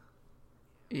delay.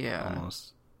 Yeah.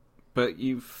 Almost. But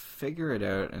you figure it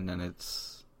out and then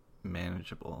it's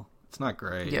manageable. It's not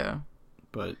great. Yeah.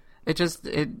 But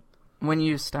it when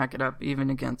you stack it up even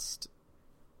against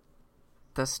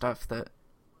the stuff that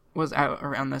was out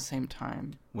around the same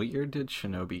time. What year did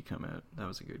Shinobi come out? That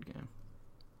was a good game.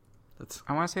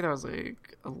 I want to say that was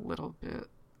like a little bit.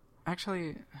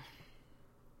 Actually,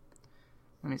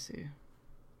 let me see.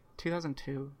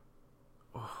 2002.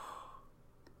 Oh.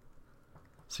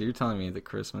 So you're telling me the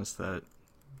Christmas that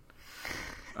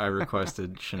I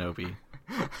requested Shinobi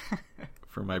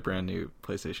for my brand new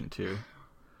PlayStation 2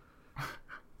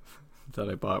 that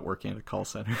I bought working at a call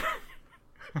center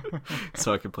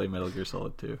so I could play Metal Gear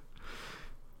Solid 2.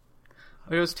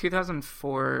 It was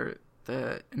 2004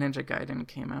 that Ninja Gaiden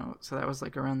came out, so that was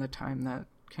like around the time that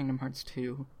Kingdom Hearts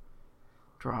 2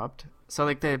 dropped. So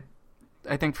like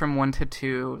I think from 1 to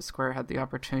 2, Square had the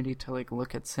opportunity to like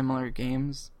look at similar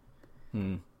games.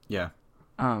 Yeah.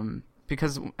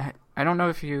 Because I don't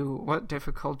know what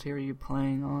difficulty are you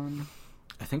playing on?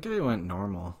 I think I went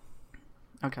normal.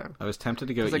 Okay. I was tempted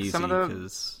to go like easy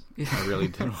because I really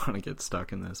didn't want to get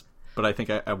stuck in this. But I think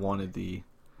I wanted the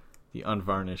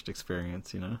unvarnished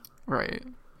experience, you know? Right.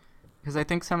 Because I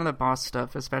think some of the boss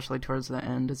stuff, especially towards the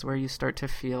end, is where you start to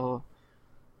feel...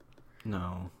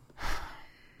 No.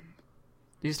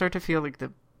 You start to feel like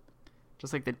the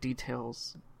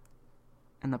details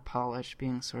and the polish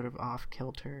being sort of off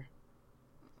kilter.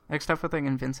 Like stuff with like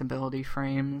invincibility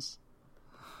frames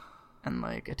and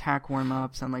like attack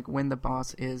warm-ups and like when the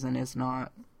boss is and is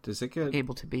not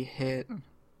able to be hit.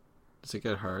 Does it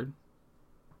get hard?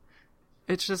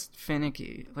 It's just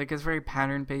finicky. Like it's very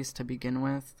pattern-based to begin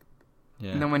with.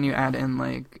 Yeah. And then when you add in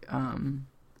like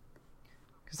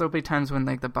because there'll be times when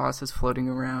like the boss is floating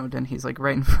around and he's like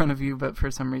right in front of you, but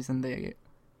for some reason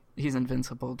he's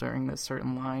invincible during this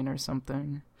certain line or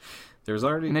something.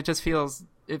 And it just feels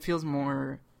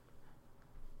more,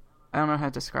 I don't know how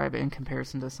to describe it in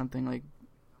comparison to something like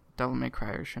Devil May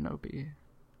Cry or Shinobi.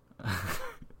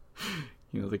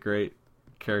 You know, the great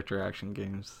character action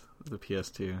games, the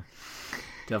PS2.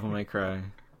 Devil May Cry,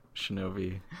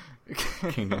 Shinobi,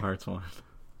 Kingdom Hearts 1.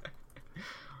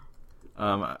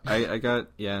 I got,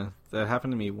 that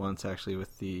happened to me once actually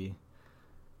with the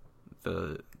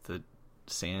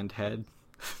sand head,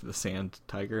 the sand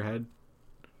tiger head.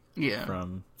 Yeah.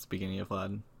 From the beginning of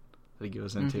Aladdin that he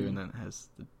goes into, and then it has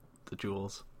the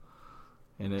jewels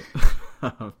in it.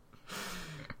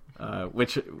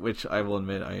 Which I will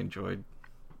admit I enjoyed.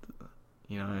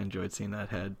 You know, I enjoyed seeing that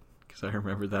head because I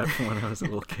remember that from when I was a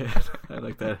little kid. I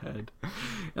like that head,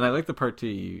 and I like the part too.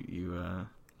 You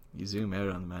zoom out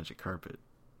on the magic carpet,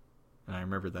 and I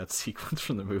remember that sequence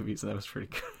from the movies, and that was pretty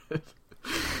good.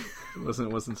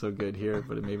 It wasn't so good here,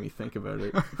 but it made me think about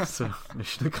it. So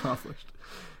mission accomplished.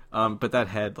 But that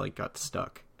head like got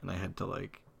stuck, and I had to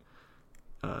like,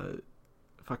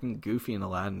 fucking Goofy and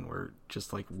Aladdin were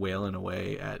just like wailing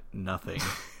away at nothing,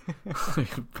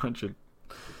 like a bunch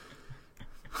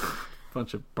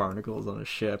of barnacles on a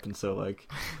ship, and so like,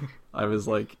 I was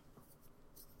like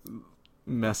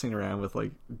messing around with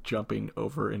like jumping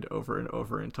over and over and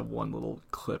over into one little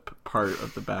clip part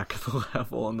of the back of the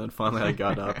level, and then finally I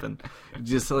got up and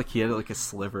just like he had like a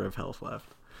sliver of health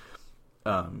left.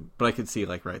 But I could see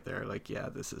like right there, like, yeah,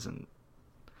 this isn't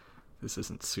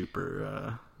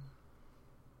super,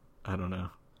 I don't know.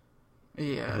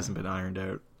 Yeah. It hasn't been ironed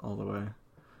out all the way.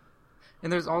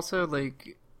 And there's also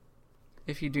like,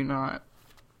 if you do not,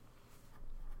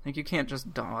 like you can't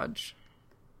just dodge.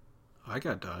 I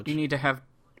got dodge. You need to have,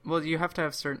 you have to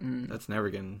have certain... That's never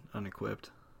getting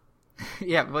unequipped.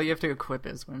 Yeah, well, you have to equip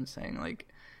is what I'm saying. Like,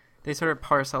 they sort of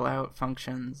parcel out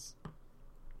functions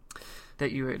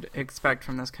that you would expect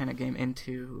from this kind of game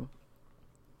into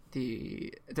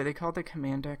did they call it the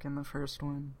command deck in the first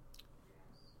one?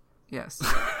 Yes.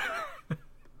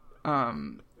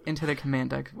 Into the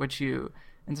command deck,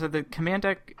 and so the command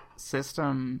deck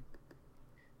system,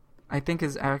 I think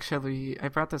is actually, I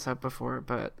brought this up before,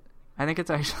 but I think it's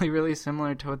actually really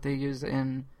similar to what they use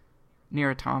in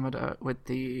Nier Automata with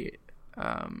the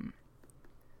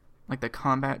like the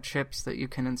combat chips that you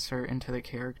can insert into the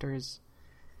characters,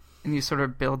 and you sort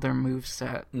of build their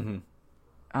moveset.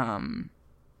 And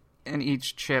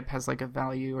each chip has like a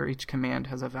value, or each command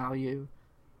has a value,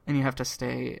 and you have to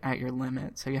stay at your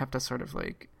limit. So you have to sort of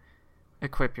like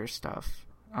equip your stuff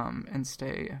and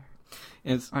stay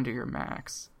under your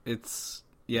max. It's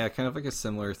kind of like a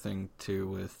similar thing too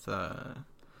with there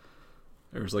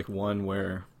was like one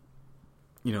where,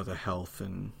 you know, the health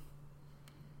and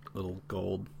little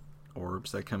gold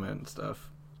orbs that come out and stuff.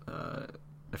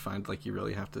 I find like you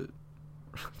really have to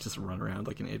just run around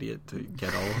like an idiot to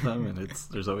get all of them, and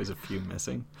there's always a few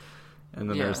missing. And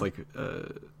then there's like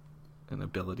an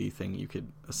ability thing you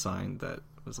could assign that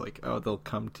was like, oh, they'll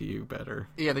come to you better.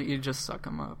 Yeah, that you just suck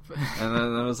them up. And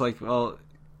then I was like, well,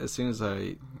 as soon as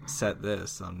I set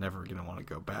this, I'm never gonna want to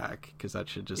go back, because that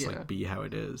should just like be how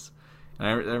it is. And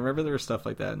I remember there was stuff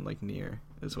like that in like Nier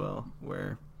as well,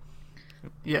 where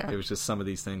it was just some of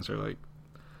these things are like,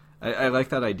 I like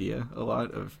that idea a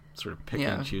lot of sort of picking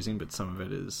and choosing, but some of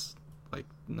it is like,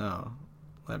 no,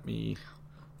 let me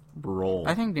roll.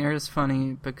 I think Nier is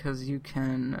funny because you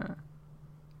can,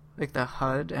 like the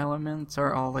HUD elements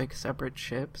are all like separate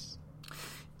chips.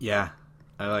 Yeah,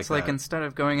 I like so, that. Like instead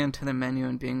of going into the menu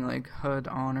and being like HUD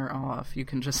on or off, you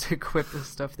can just equip the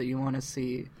stuff that you want to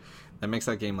see. That makes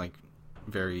that game like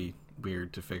very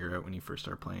weird to figure out when you first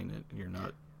start playing it. You're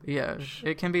not... Yeah,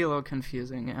 it can be a little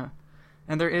confusing, yeah.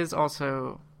 And there is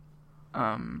also,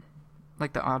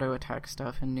 like the auto attack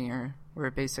stuff in Nier, where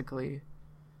basically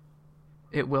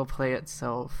it will play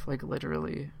itself, like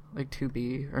literally, like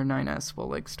 2B or 9S will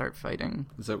like start fighting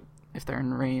if they're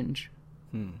in range.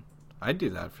 I'd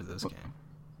do that for this game,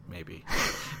 maybe.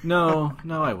 No,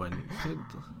 I wouldn't.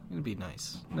 It'd be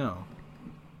nice. No,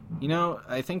 you know,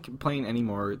 I think playing any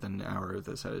more than an hour of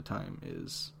this at a time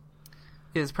is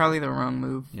probably the wrong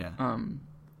move. Yeah. I'm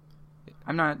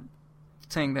not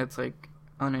saying that's like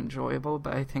unenjoyable,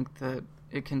 but I think that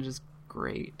it can just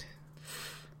grate.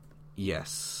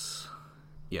 Yes.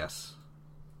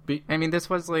 I mean, this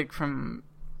was like from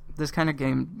this kind of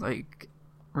game like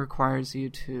requires you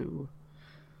to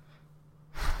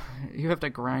have to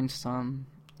grind some,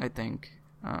 I think.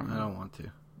 I don't want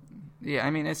to. Yeah,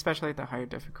 I mean, especially at the higher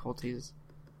difficulties,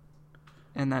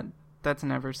 and that's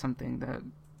never something that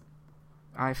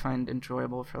I find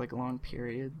enjoyable for like long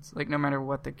periods, like no matter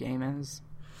what the game is.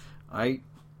 I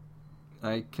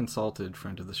consulted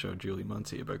friend of the show Julie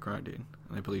Muncie about grinding,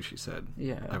 and I believe she said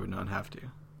I would not have to.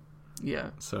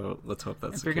 Yeah. So let's hope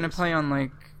that's if the you're case. gonna play on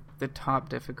like the top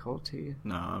difficulty.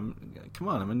 No, come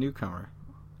on, I'm a newcomer,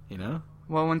 you know?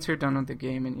 Well, once you're done with the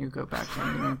game and you go back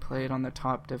and you're gonna play it on the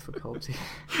top difficulty.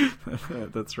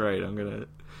 That's right. I'm gonna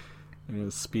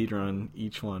speedrun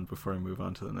each one before I move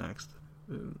on to the next.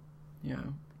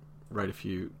 Write a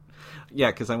few.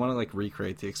 Yeah, because I want to like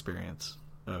recreate the experience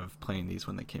of playing these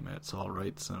when they came out. So I'll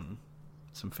write some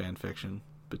fan fiction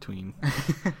between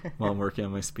while I'm working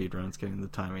on my speedruns, getting the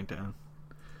timing down.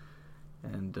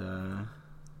 And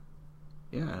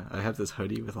I have this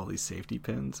hoodie with all these safety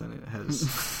pins, and it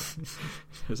has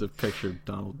there's a picture of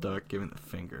Donald Duck giving the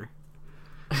finger.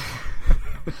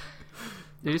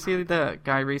 Did you see that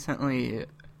guy recently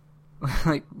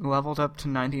like leveled up to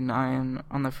 99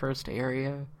 on the first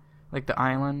area, like the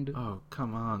island? Oh,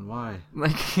 come on, why?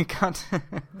 Like he got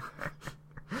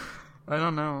I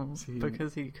don't know,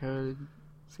 because he could.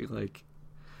 See like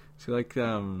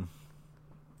the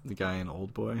guy in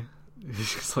Old Boy?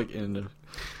 He's just like in a...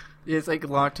 He's like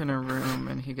locked in a room,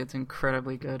 and he gets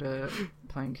incredibly good at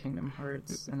playing Kingdom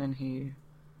Hearts, and then he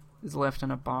is left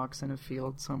in a box in a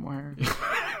field somewhere. He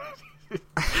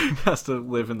has to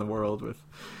live in the world with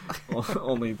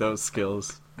only those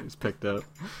skills he's picked up.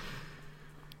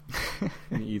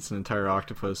 And he eats an entire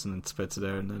octopus and then spits it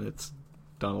out, and then it's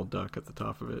Donald Duck at the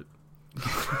top of it.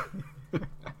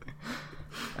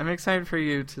 I'm excited for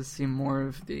you to see more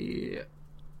of the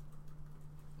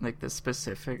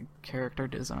specific character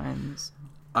designs.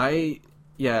 I'm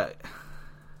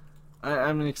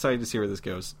excited to see where this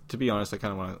goes. To be honest, I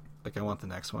kind of want I want the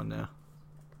next one now.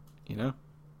 You know?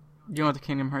 You want the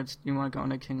Kingdom Hearts? You want to go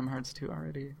into Kingdom Hearts 2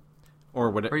 already?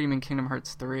 Or what? Or you mean Kingdom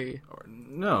Hearts 3?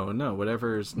 No,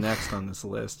 whatever's next on this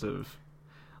list of...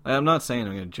 I'm not saying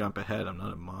I'm going to jump ahead. I'm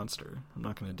not a monster. I'm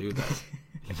not going to do that.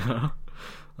 You know?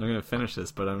 I'm going to finish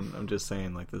this, but I'm just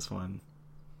saying, like, this one...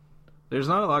 There's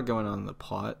not a lot going on in the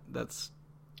plot that's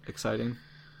exciting.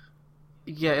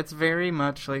 Yeah, it's very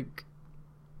much like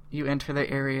you enter the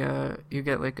area, you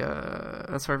get like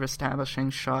a sort of establishing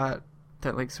shot,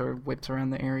 that like sort of whips around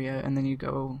the area, and then you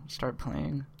go start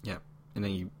playing. Yeah, and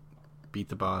then you beat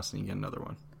the boss, and you get another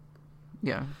one.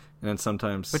 Yeah. And then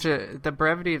sometimes... Which, the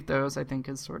brevity of those, I think,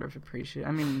 is sort of appreciated.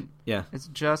 I mean, yeah, it's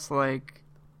just like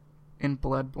in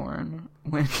Bloodborne,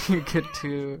 when you get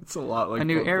to it's a lot like a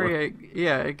new Bloodborne. area.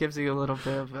 Yeah, it gives you a little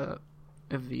bit of a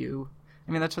view.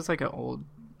 I mean, that's just like a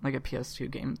PS2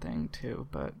 game thing, too,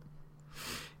 but...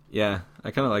 Yeah,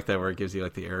 I kind of like that, where it gives you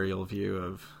like the aerial view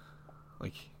of,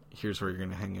 like, here's where you're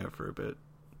going to hang out for a bit.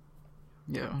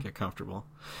 Yeah. Get comfortable.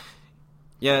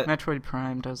 Yeah. Metroid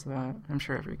Prime does that. I'm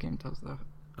sure every game does that.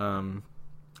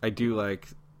 I do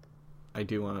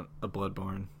want a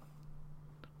Bloodborne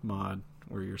mod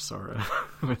where you're Sora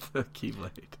with the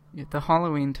Keyblade. Yeah, the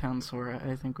Halloween Town Sora,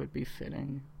 I think, would be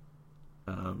fitting.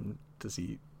 Does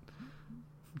he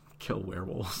kill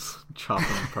werewolves? Chop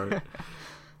them apart?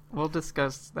 We'll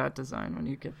discuss that design when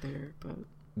you get there, but...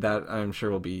 That, I'm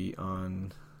sure, will be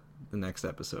on the next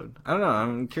episode. I don't know,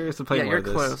 I'm curious to play more of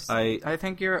this. Yeah, you're close. I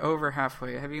think you're over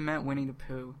halfway. Have you met Winnie the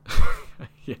Pooh?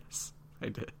 Yes, I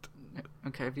did.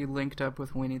 Okay, have you linked up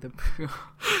with Winnie the Pooh?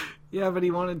 Yeah, but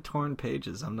he wanted torn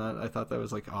pages. I thought that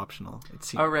was, like, optional.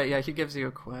 Oh, right, yeah, he gives you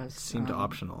a quest. It seemed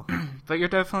optional. But you're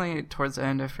definitely towards the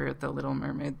end if you're at the Little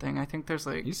Mermaid thing. I think there's,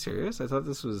 like... Are you serious? I thought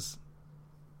this was...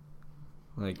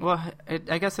 Like... Well,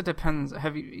 I guess it depends.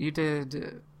 You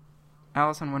did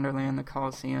Alice in Wonderland, the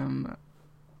Colosseum,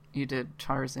 you did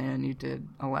Tarzan, you did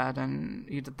Aladdin,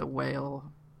 you did The Whale,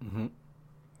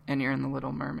 and you're in the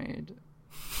Little Mermaid.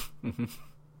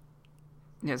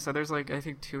 Yeah, so there's like, I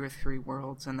think 2 or 3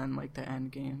 worlds, and then like the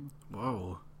end game.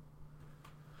 Whoa.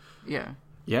 Yeah.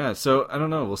 Yeah, so I don't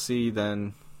know, we'll see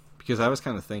then, because I was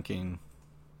kind of thinking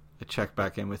to check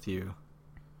back in with you.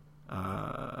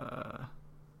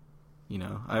 You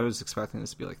know, I was expecting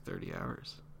this to be like 30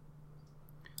 hours.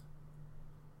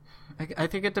 I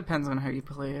think it depends on how you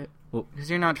play it. Well, because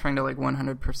you're not trying to like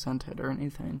 100% it or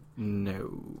anything.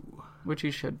 No. Which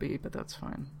you should be, but that's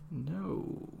fine.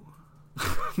 No.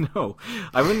 No.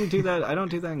 I wouldn't do that. I don't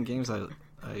do that in games I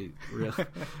really...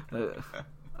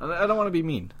 I don't want to be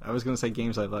mean. I was going to say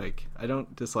games I like. I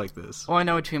don't dislike this. Oh, I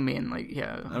know what you mean. Like,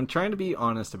 yeah. I'm trying to be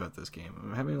honest about this game.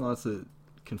 I'm having lots of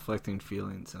conflicting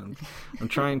feelings, and I'm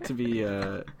trying to be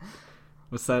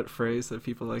what's that phrase that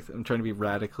people like? I'm trying to be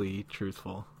radically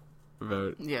truthful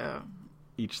about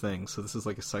each thing. So this is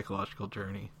like a psychological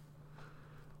journey.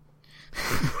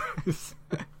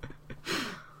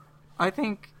 I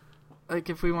think, like,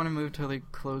 if we want to move to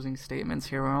like closing statements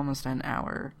here, we're almost at an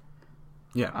hour.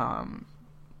 Yeah.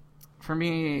 For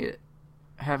me,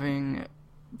 having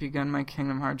begun my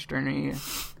Kingdom Hearts journey,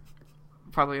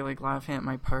 probably like laughing at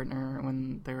my partner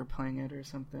when they were playing it or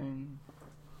something.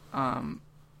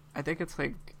 I think it's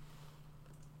like,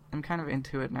 I'm kind of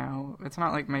into it now. It's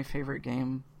not like my favorite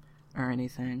game or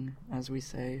anything, as we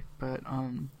say, but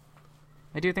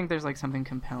I do think there's like something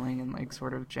compelling and like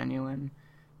sort of genuine,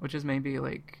 which is maybe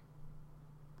like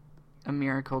a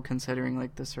miracle considering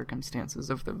like the circumstances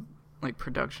of the like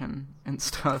production and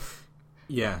stuff.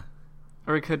 Yeah.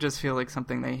 Or it could just feel like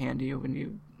something they hand you when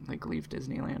you like leave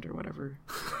Disneyland or whatever.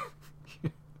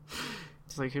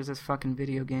 It's like, here's this fucking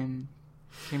video game,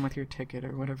 came with your ticket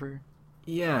or whatever.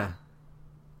 Yeah.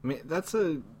 I mean, that's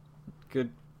a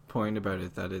good point about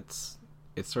it, that it's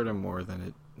sort of more than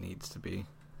it needs to be.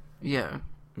 Yeah.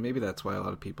 Maybe that's why a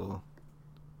lot of people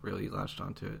really latched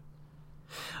onto it.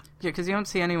 Yeah, because you don't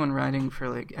see anyone writing for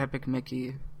like Epic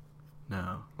Mickey.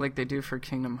 No. Like they do for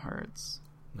Kingdom Hearts.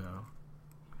 No.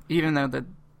 Even though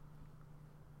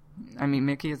I mean,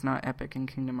 Mickey is not Epic in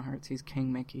Kingdom Hearts, he's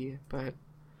King Mickey, but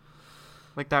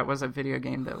like that was a video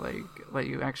game that like let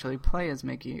you actually play as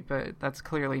Mickey, but that's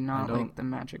clearly not like the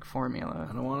magic formula.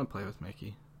 I don't want to play with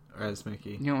Mickey, or as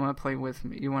Mickey. You don't want to play with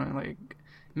me. You want to like...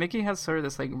 Mickey has sort of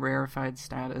this like rarefied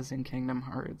status in Kingdom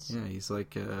Hearts. Yeah, he's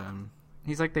like the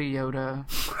Yoda.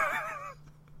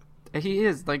 He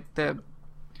is like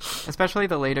especially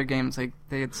the later games, like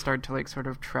they start to like sort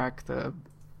of track the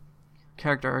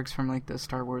character arcs from like the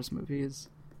Star Wars movies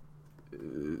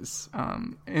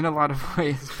in a lot of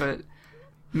ways, but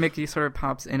Mickey sort of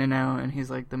pops in and out, and he's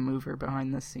like the mover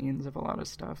behind the scenes of a lot of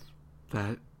stuff.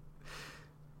 That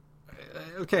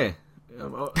okay.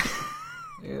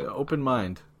 Open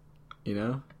mind, you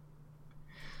know?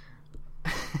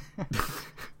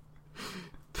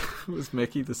 Was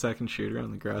Mickey the second shooter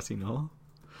on the grassy knoll?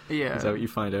 Yeah. Is that what you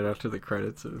find out after the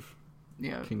credits of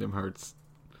Kingdom Hearts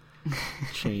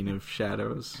Chain of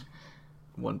Shadows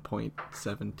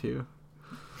 1.72?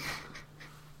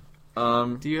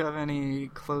 Do you have any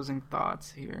closing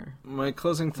thoughts here? My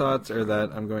closing thoughts are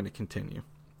that I'm going to continue.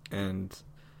 And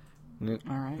I'm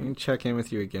going to check in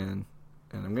with you again.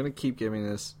 And I'm going to keep giving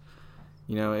this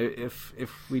You know, if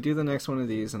we do the next one of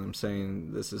these and I'm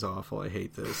saying this is awful, I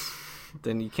hate this,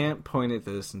 then you can't point at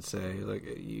this and say,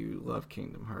 like, you love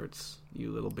Kingdom Hearts, you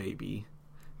little baby,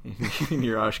 in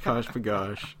your Oshkosh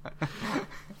Bagosh.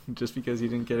 Just because you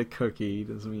didn't get a cookie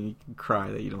doesn't mean you can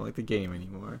cry that you don't like the game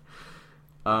anymore.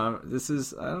 This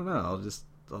is, I don't know,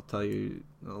 I'll tell you,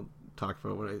 I'll talk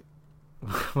about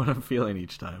what I'm feeling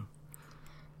each time.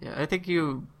 Yeah, I think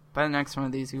by the next one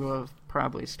of these, you will have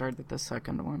probably started the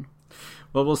second one.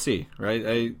 Well, we'll see,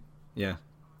 right?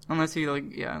 Unless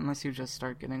you just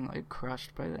start getting, like,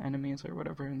 crushed by the enemies or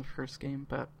whatever in the first game,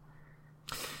 but...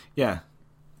 Yeah.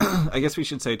 I guess we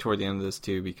should say toward the end of this,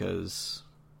 too, because...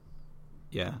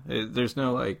 Yeah, there's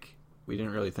no, like... We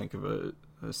didn't really think of a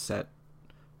set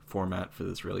format for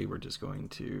this, really. We're just going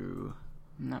to...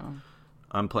 No.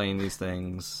 I'm playing these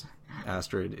things.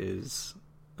 Astrid is,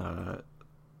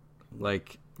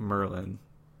 like Merlin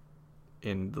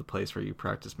in the place where you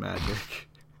practice magic.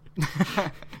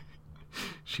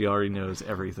 She already knows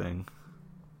everything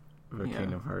about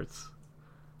Kingdom Hearts.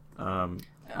 Are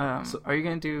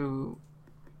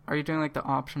you doing like the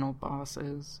optional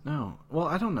bosses? No. Well,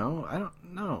 I don't know.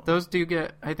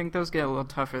 I think those get a little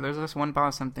tougher. There's this one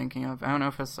boss I'm thinking of. I don't know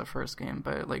if it's the first game,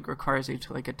 but it like requires you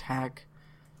to like attack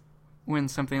when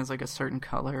something is like a certain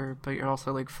color, but you're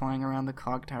also like flying around the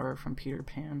clock tower from Peter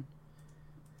Pan.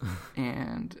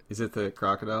 And is it the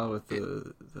crocodile with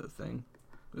the thing?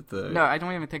 No, I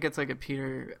don't even think it's like a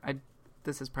Peter.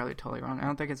 This is probably totally wrong. I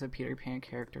don't think it's a Peter Pan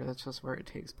character. That's just where it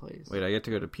takes place. Wait, I get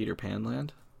to go to Peter Pan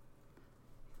Land?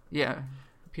 Yeah,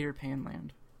 Peter Pan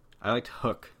Land. I liked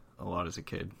Hook a lot as a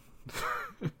kid.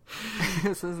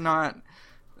 This is not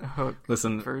a Hook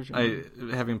version.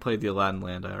 Having played the Aladdin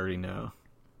Land, I already know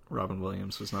Robin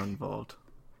Williams was not involved.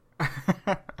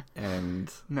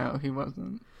 And no, he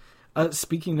wasn't.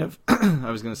 Speaking of, I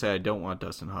was going to say I don't want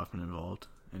Dustin Hoffman involved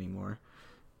anymore.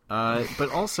 But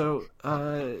also,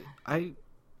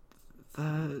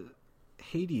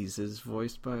 Hades is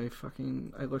voiced by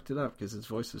fucking... I looked it up because his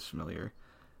voice is familiar.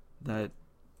 That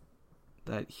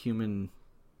human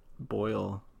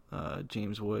Boyle,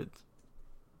 James Woods.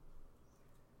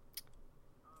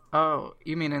 Oh,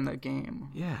 you mean in the game?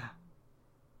 Yeah.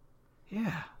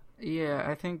 Yeah,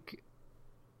 I think...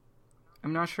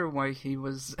 I'm not sure why he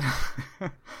was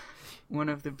one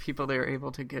of the people they were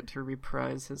able to get to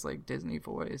reprise his, like, Disney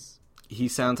voice. He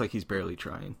sounds like he's barely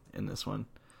trying in this one.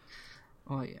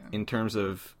 Oh, yeah. In terms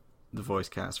of the voice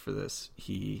cast for this,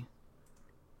 he's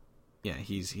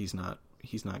not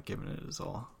giving it his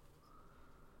all,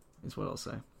 is what I'll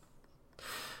say.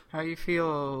 How you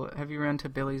feel? Have you run to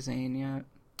Billy Zane yet?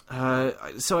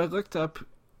 So I looked up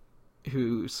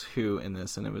who's who in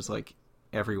this, and it was like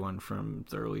everyone from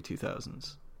the early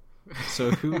 2000s.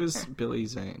 So who is Billy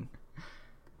Zane?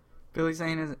 Billy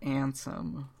Zane is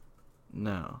Ansem.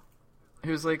 No.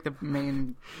 Who's like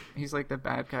he's like the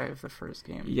bad guy of the first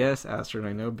game. Yes, Astrid,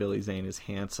 I know Billy Zane is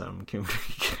handsome. Can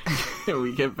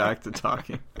we get back to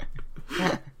talking?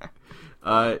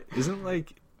 Isn't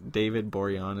like David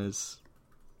Boreanaz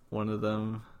one of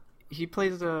them? He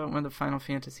plays one of the Final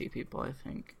Fantasy people, I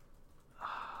think.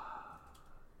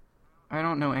 I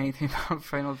don't know anything about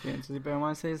Final Fantasy, but I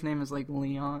want to say his name is like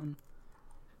Leon.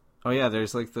 Oh yeah,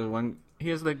 there's like the one... He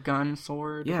has the gun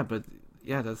sword. Yeah, but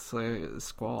that's like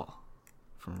Squall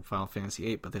from Final Fantasy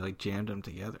VIII, but they like jammed them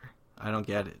together. I don't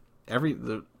get it.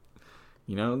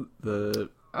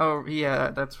 Oh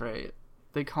yeah, that's right.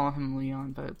 They call him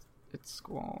Leon, but it's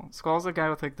Squall. Squall's the guy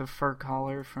with like the fur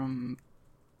collar from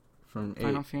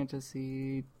Final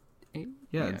Fantasy VIII.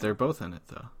 Yeah, they're both in it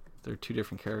though. They're two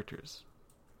different characters.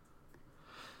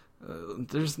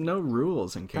 There's no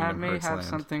rules in Kingdom Hearts Land.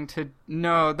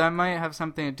 That might have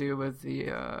something to do with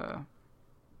the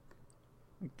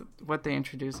what they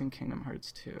introduce in Kingdom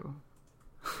Hearts 2.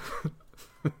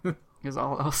 Is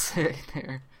all I'll say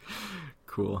there.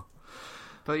 Cool.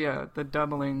 But yeah, the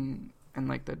doubling and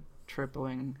like the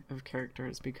tripling of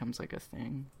characters becomes like a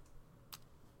thing.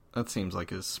 That seems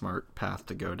like a smart path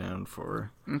to go down for...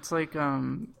 It's like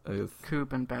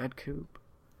Coop and Bad Coop.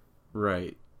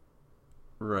 Right.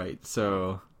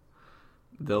 So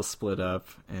they'll split up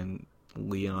and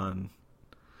Leon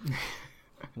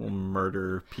will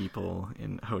murder people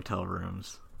in hotel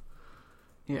rooms.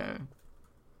 Yeah.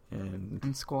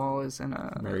 And Squall is in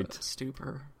a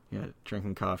stupor. Yeah,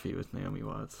 drinking coffee with Naomi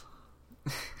Watts.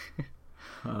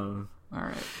 All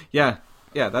right. Yeah,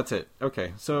 that's it.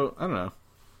 Okay, so I don't know.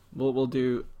 We'll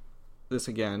do this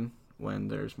again when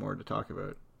there's more to talk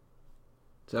about.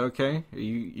 Is that okay? Are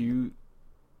you?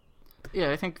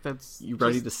 Yeah, I think that's... You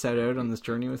ready to set out on this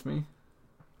journey with me?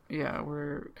 Yeah,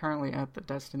 we're currently at the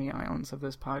Destiny Islands of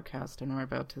this podcast, and we're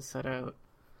about to set out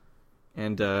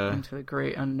And into the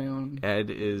great unknown. Ed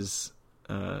is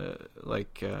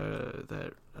like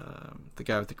that the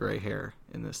guy with the gray hair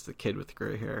in this, the kid with the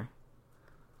gray hair.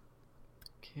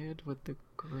 Kid with the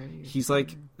gray. He's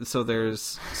like, so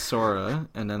there's Sora,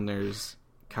 and then there's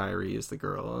Kairi is the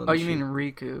girl. Oh, you mean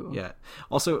Riku? Yeah.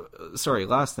 Also, sorry,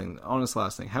 last thing.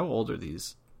 How old are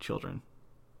these children?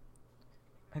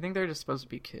 I think they're just supposed to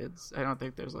be kids. I don't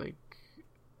think there's like...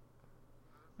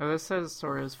 Oh, this says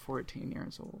Sora is 14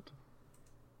 years old.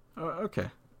 Oh, okay.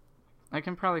 I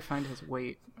can probably find his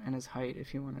weight and his height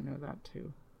if you want to know that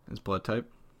too. His blood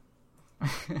type?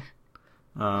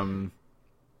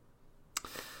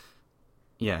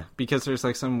 Yeah, because there's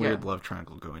like some weird love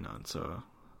triangle going on, so,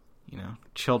 you know,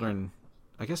 children,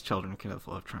 I guess children can have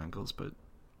love triangles, but...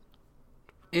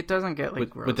 It doesn't get like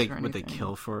gross would they or would they anything.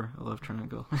 kill for a love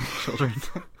triangle? Children?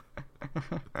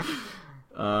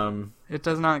 It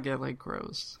does not get like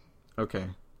gross. Okay.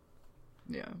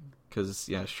 Yeah. Because,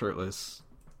 yeah, shirtless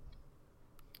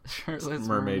Shirtless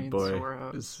mermaid boy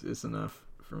Sora. is enough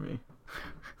for me.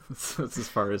 That's as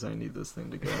far as I need this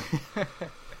thing to go.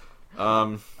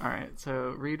 Alright,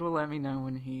 so Reed will let me know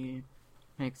when he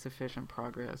makes sufficient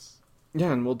progress.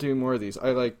 Yeah, and we'll do more of these.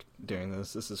 I like doing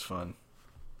this. This is fun.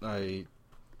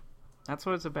 That's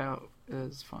what it's about,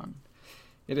 is fun.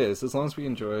 It is, as long as we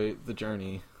enjoy the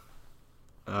journey.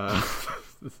 As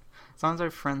long as our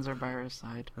friends are by our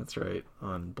side. That's right,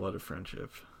 on Blood of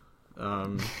Friendship.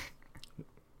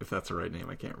 If that's the right name,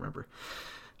 I can't remember.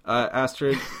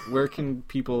 Astrid, where can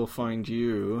people find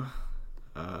you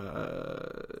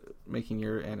making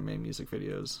your anime music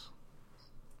videos?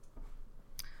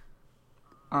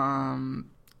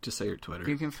 Just say your Twitter.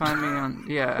 You can find me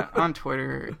on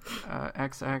Twitter,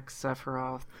 XX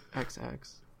Sephiroth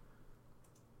XX.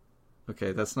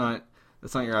 Okay, that's not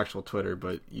your actual Twitter,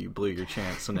 but you blew your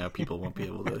chance, so now people won't be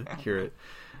able to hear it.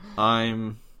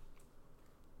 I'm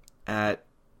at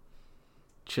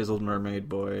Chiseled Mermaid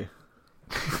Boy.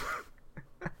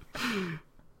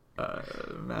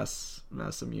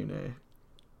 Massamune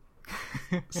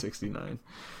 69.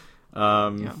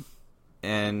 Yeah.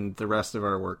 And the rest of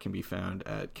our work can be found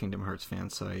at Kingdom Hearts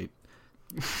fan site,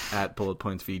 at Bullet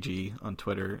Points VG on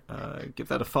Twitter. Give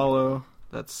that a follow.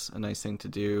 That's a nice thing to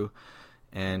do.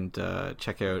 And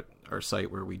check out our site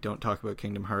where we don't talk about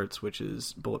Kingdom Hearts, which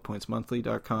is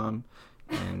bulletpointsmonthly.com.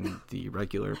 And the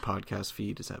regular podcast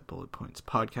feed is at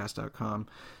bulletpointspodcast.com.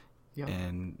 Yep.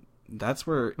 And that's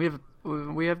where... We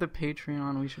have the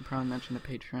Patreon. We should probably mention the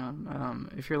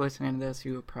Patreon. If you're listening to this,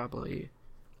 you would probably...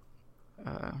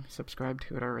 subscribe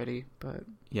to it already, but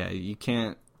yeah, you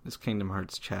can't. This Kingdom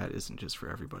Hearts chat isn't just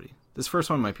for everybody. This first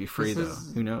one might be free though.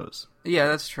 Who knows? Yeah,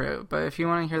 that's true. But if you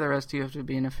want to hear the rest, you have to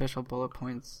be an official Bullet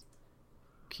Points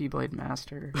Keyblade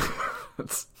Master.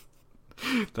 That's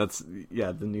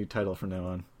the new title from now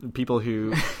on. People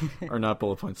who are not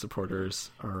Bullet Point supporters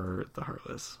are the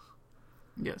Heartless.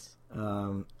 Yes.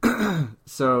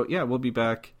 So yeah, we'll be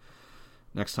back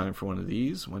next time for one of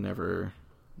these whenever.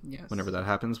 Yes. Whenever that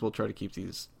happens, we'll try to keep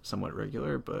these somewhat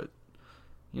regular, but,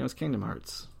 you know, it's Kingdom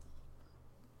Hearts.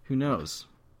 Who knows?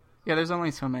 Yeah, there's only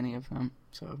so many of them,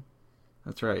 so...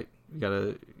 That's right. You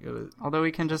gotta... Although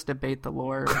we can just debate the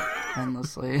lore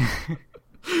endlessly.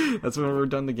 That's when we're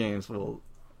done the games. We'll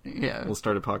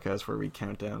start a podcast where we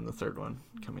count down the third one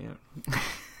coming out.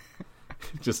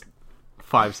 Just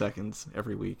 5 seconds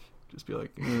every week. Just be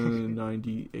like,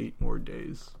 98 more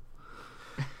days.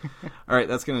 All right,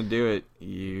 that's gonna do it.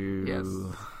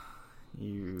 You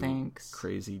Thanks.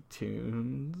 Crazy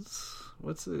tunes.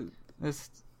 What's it? This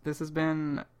has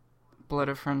been Blood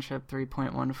of Friendship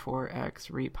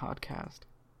 3.14x Re-Podcast.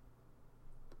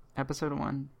 Episode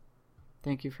 1.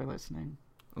 Thank you for listening.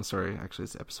 I'm sorry, actually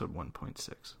it's episode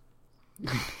 1.6.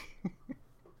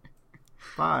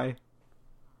 Bye.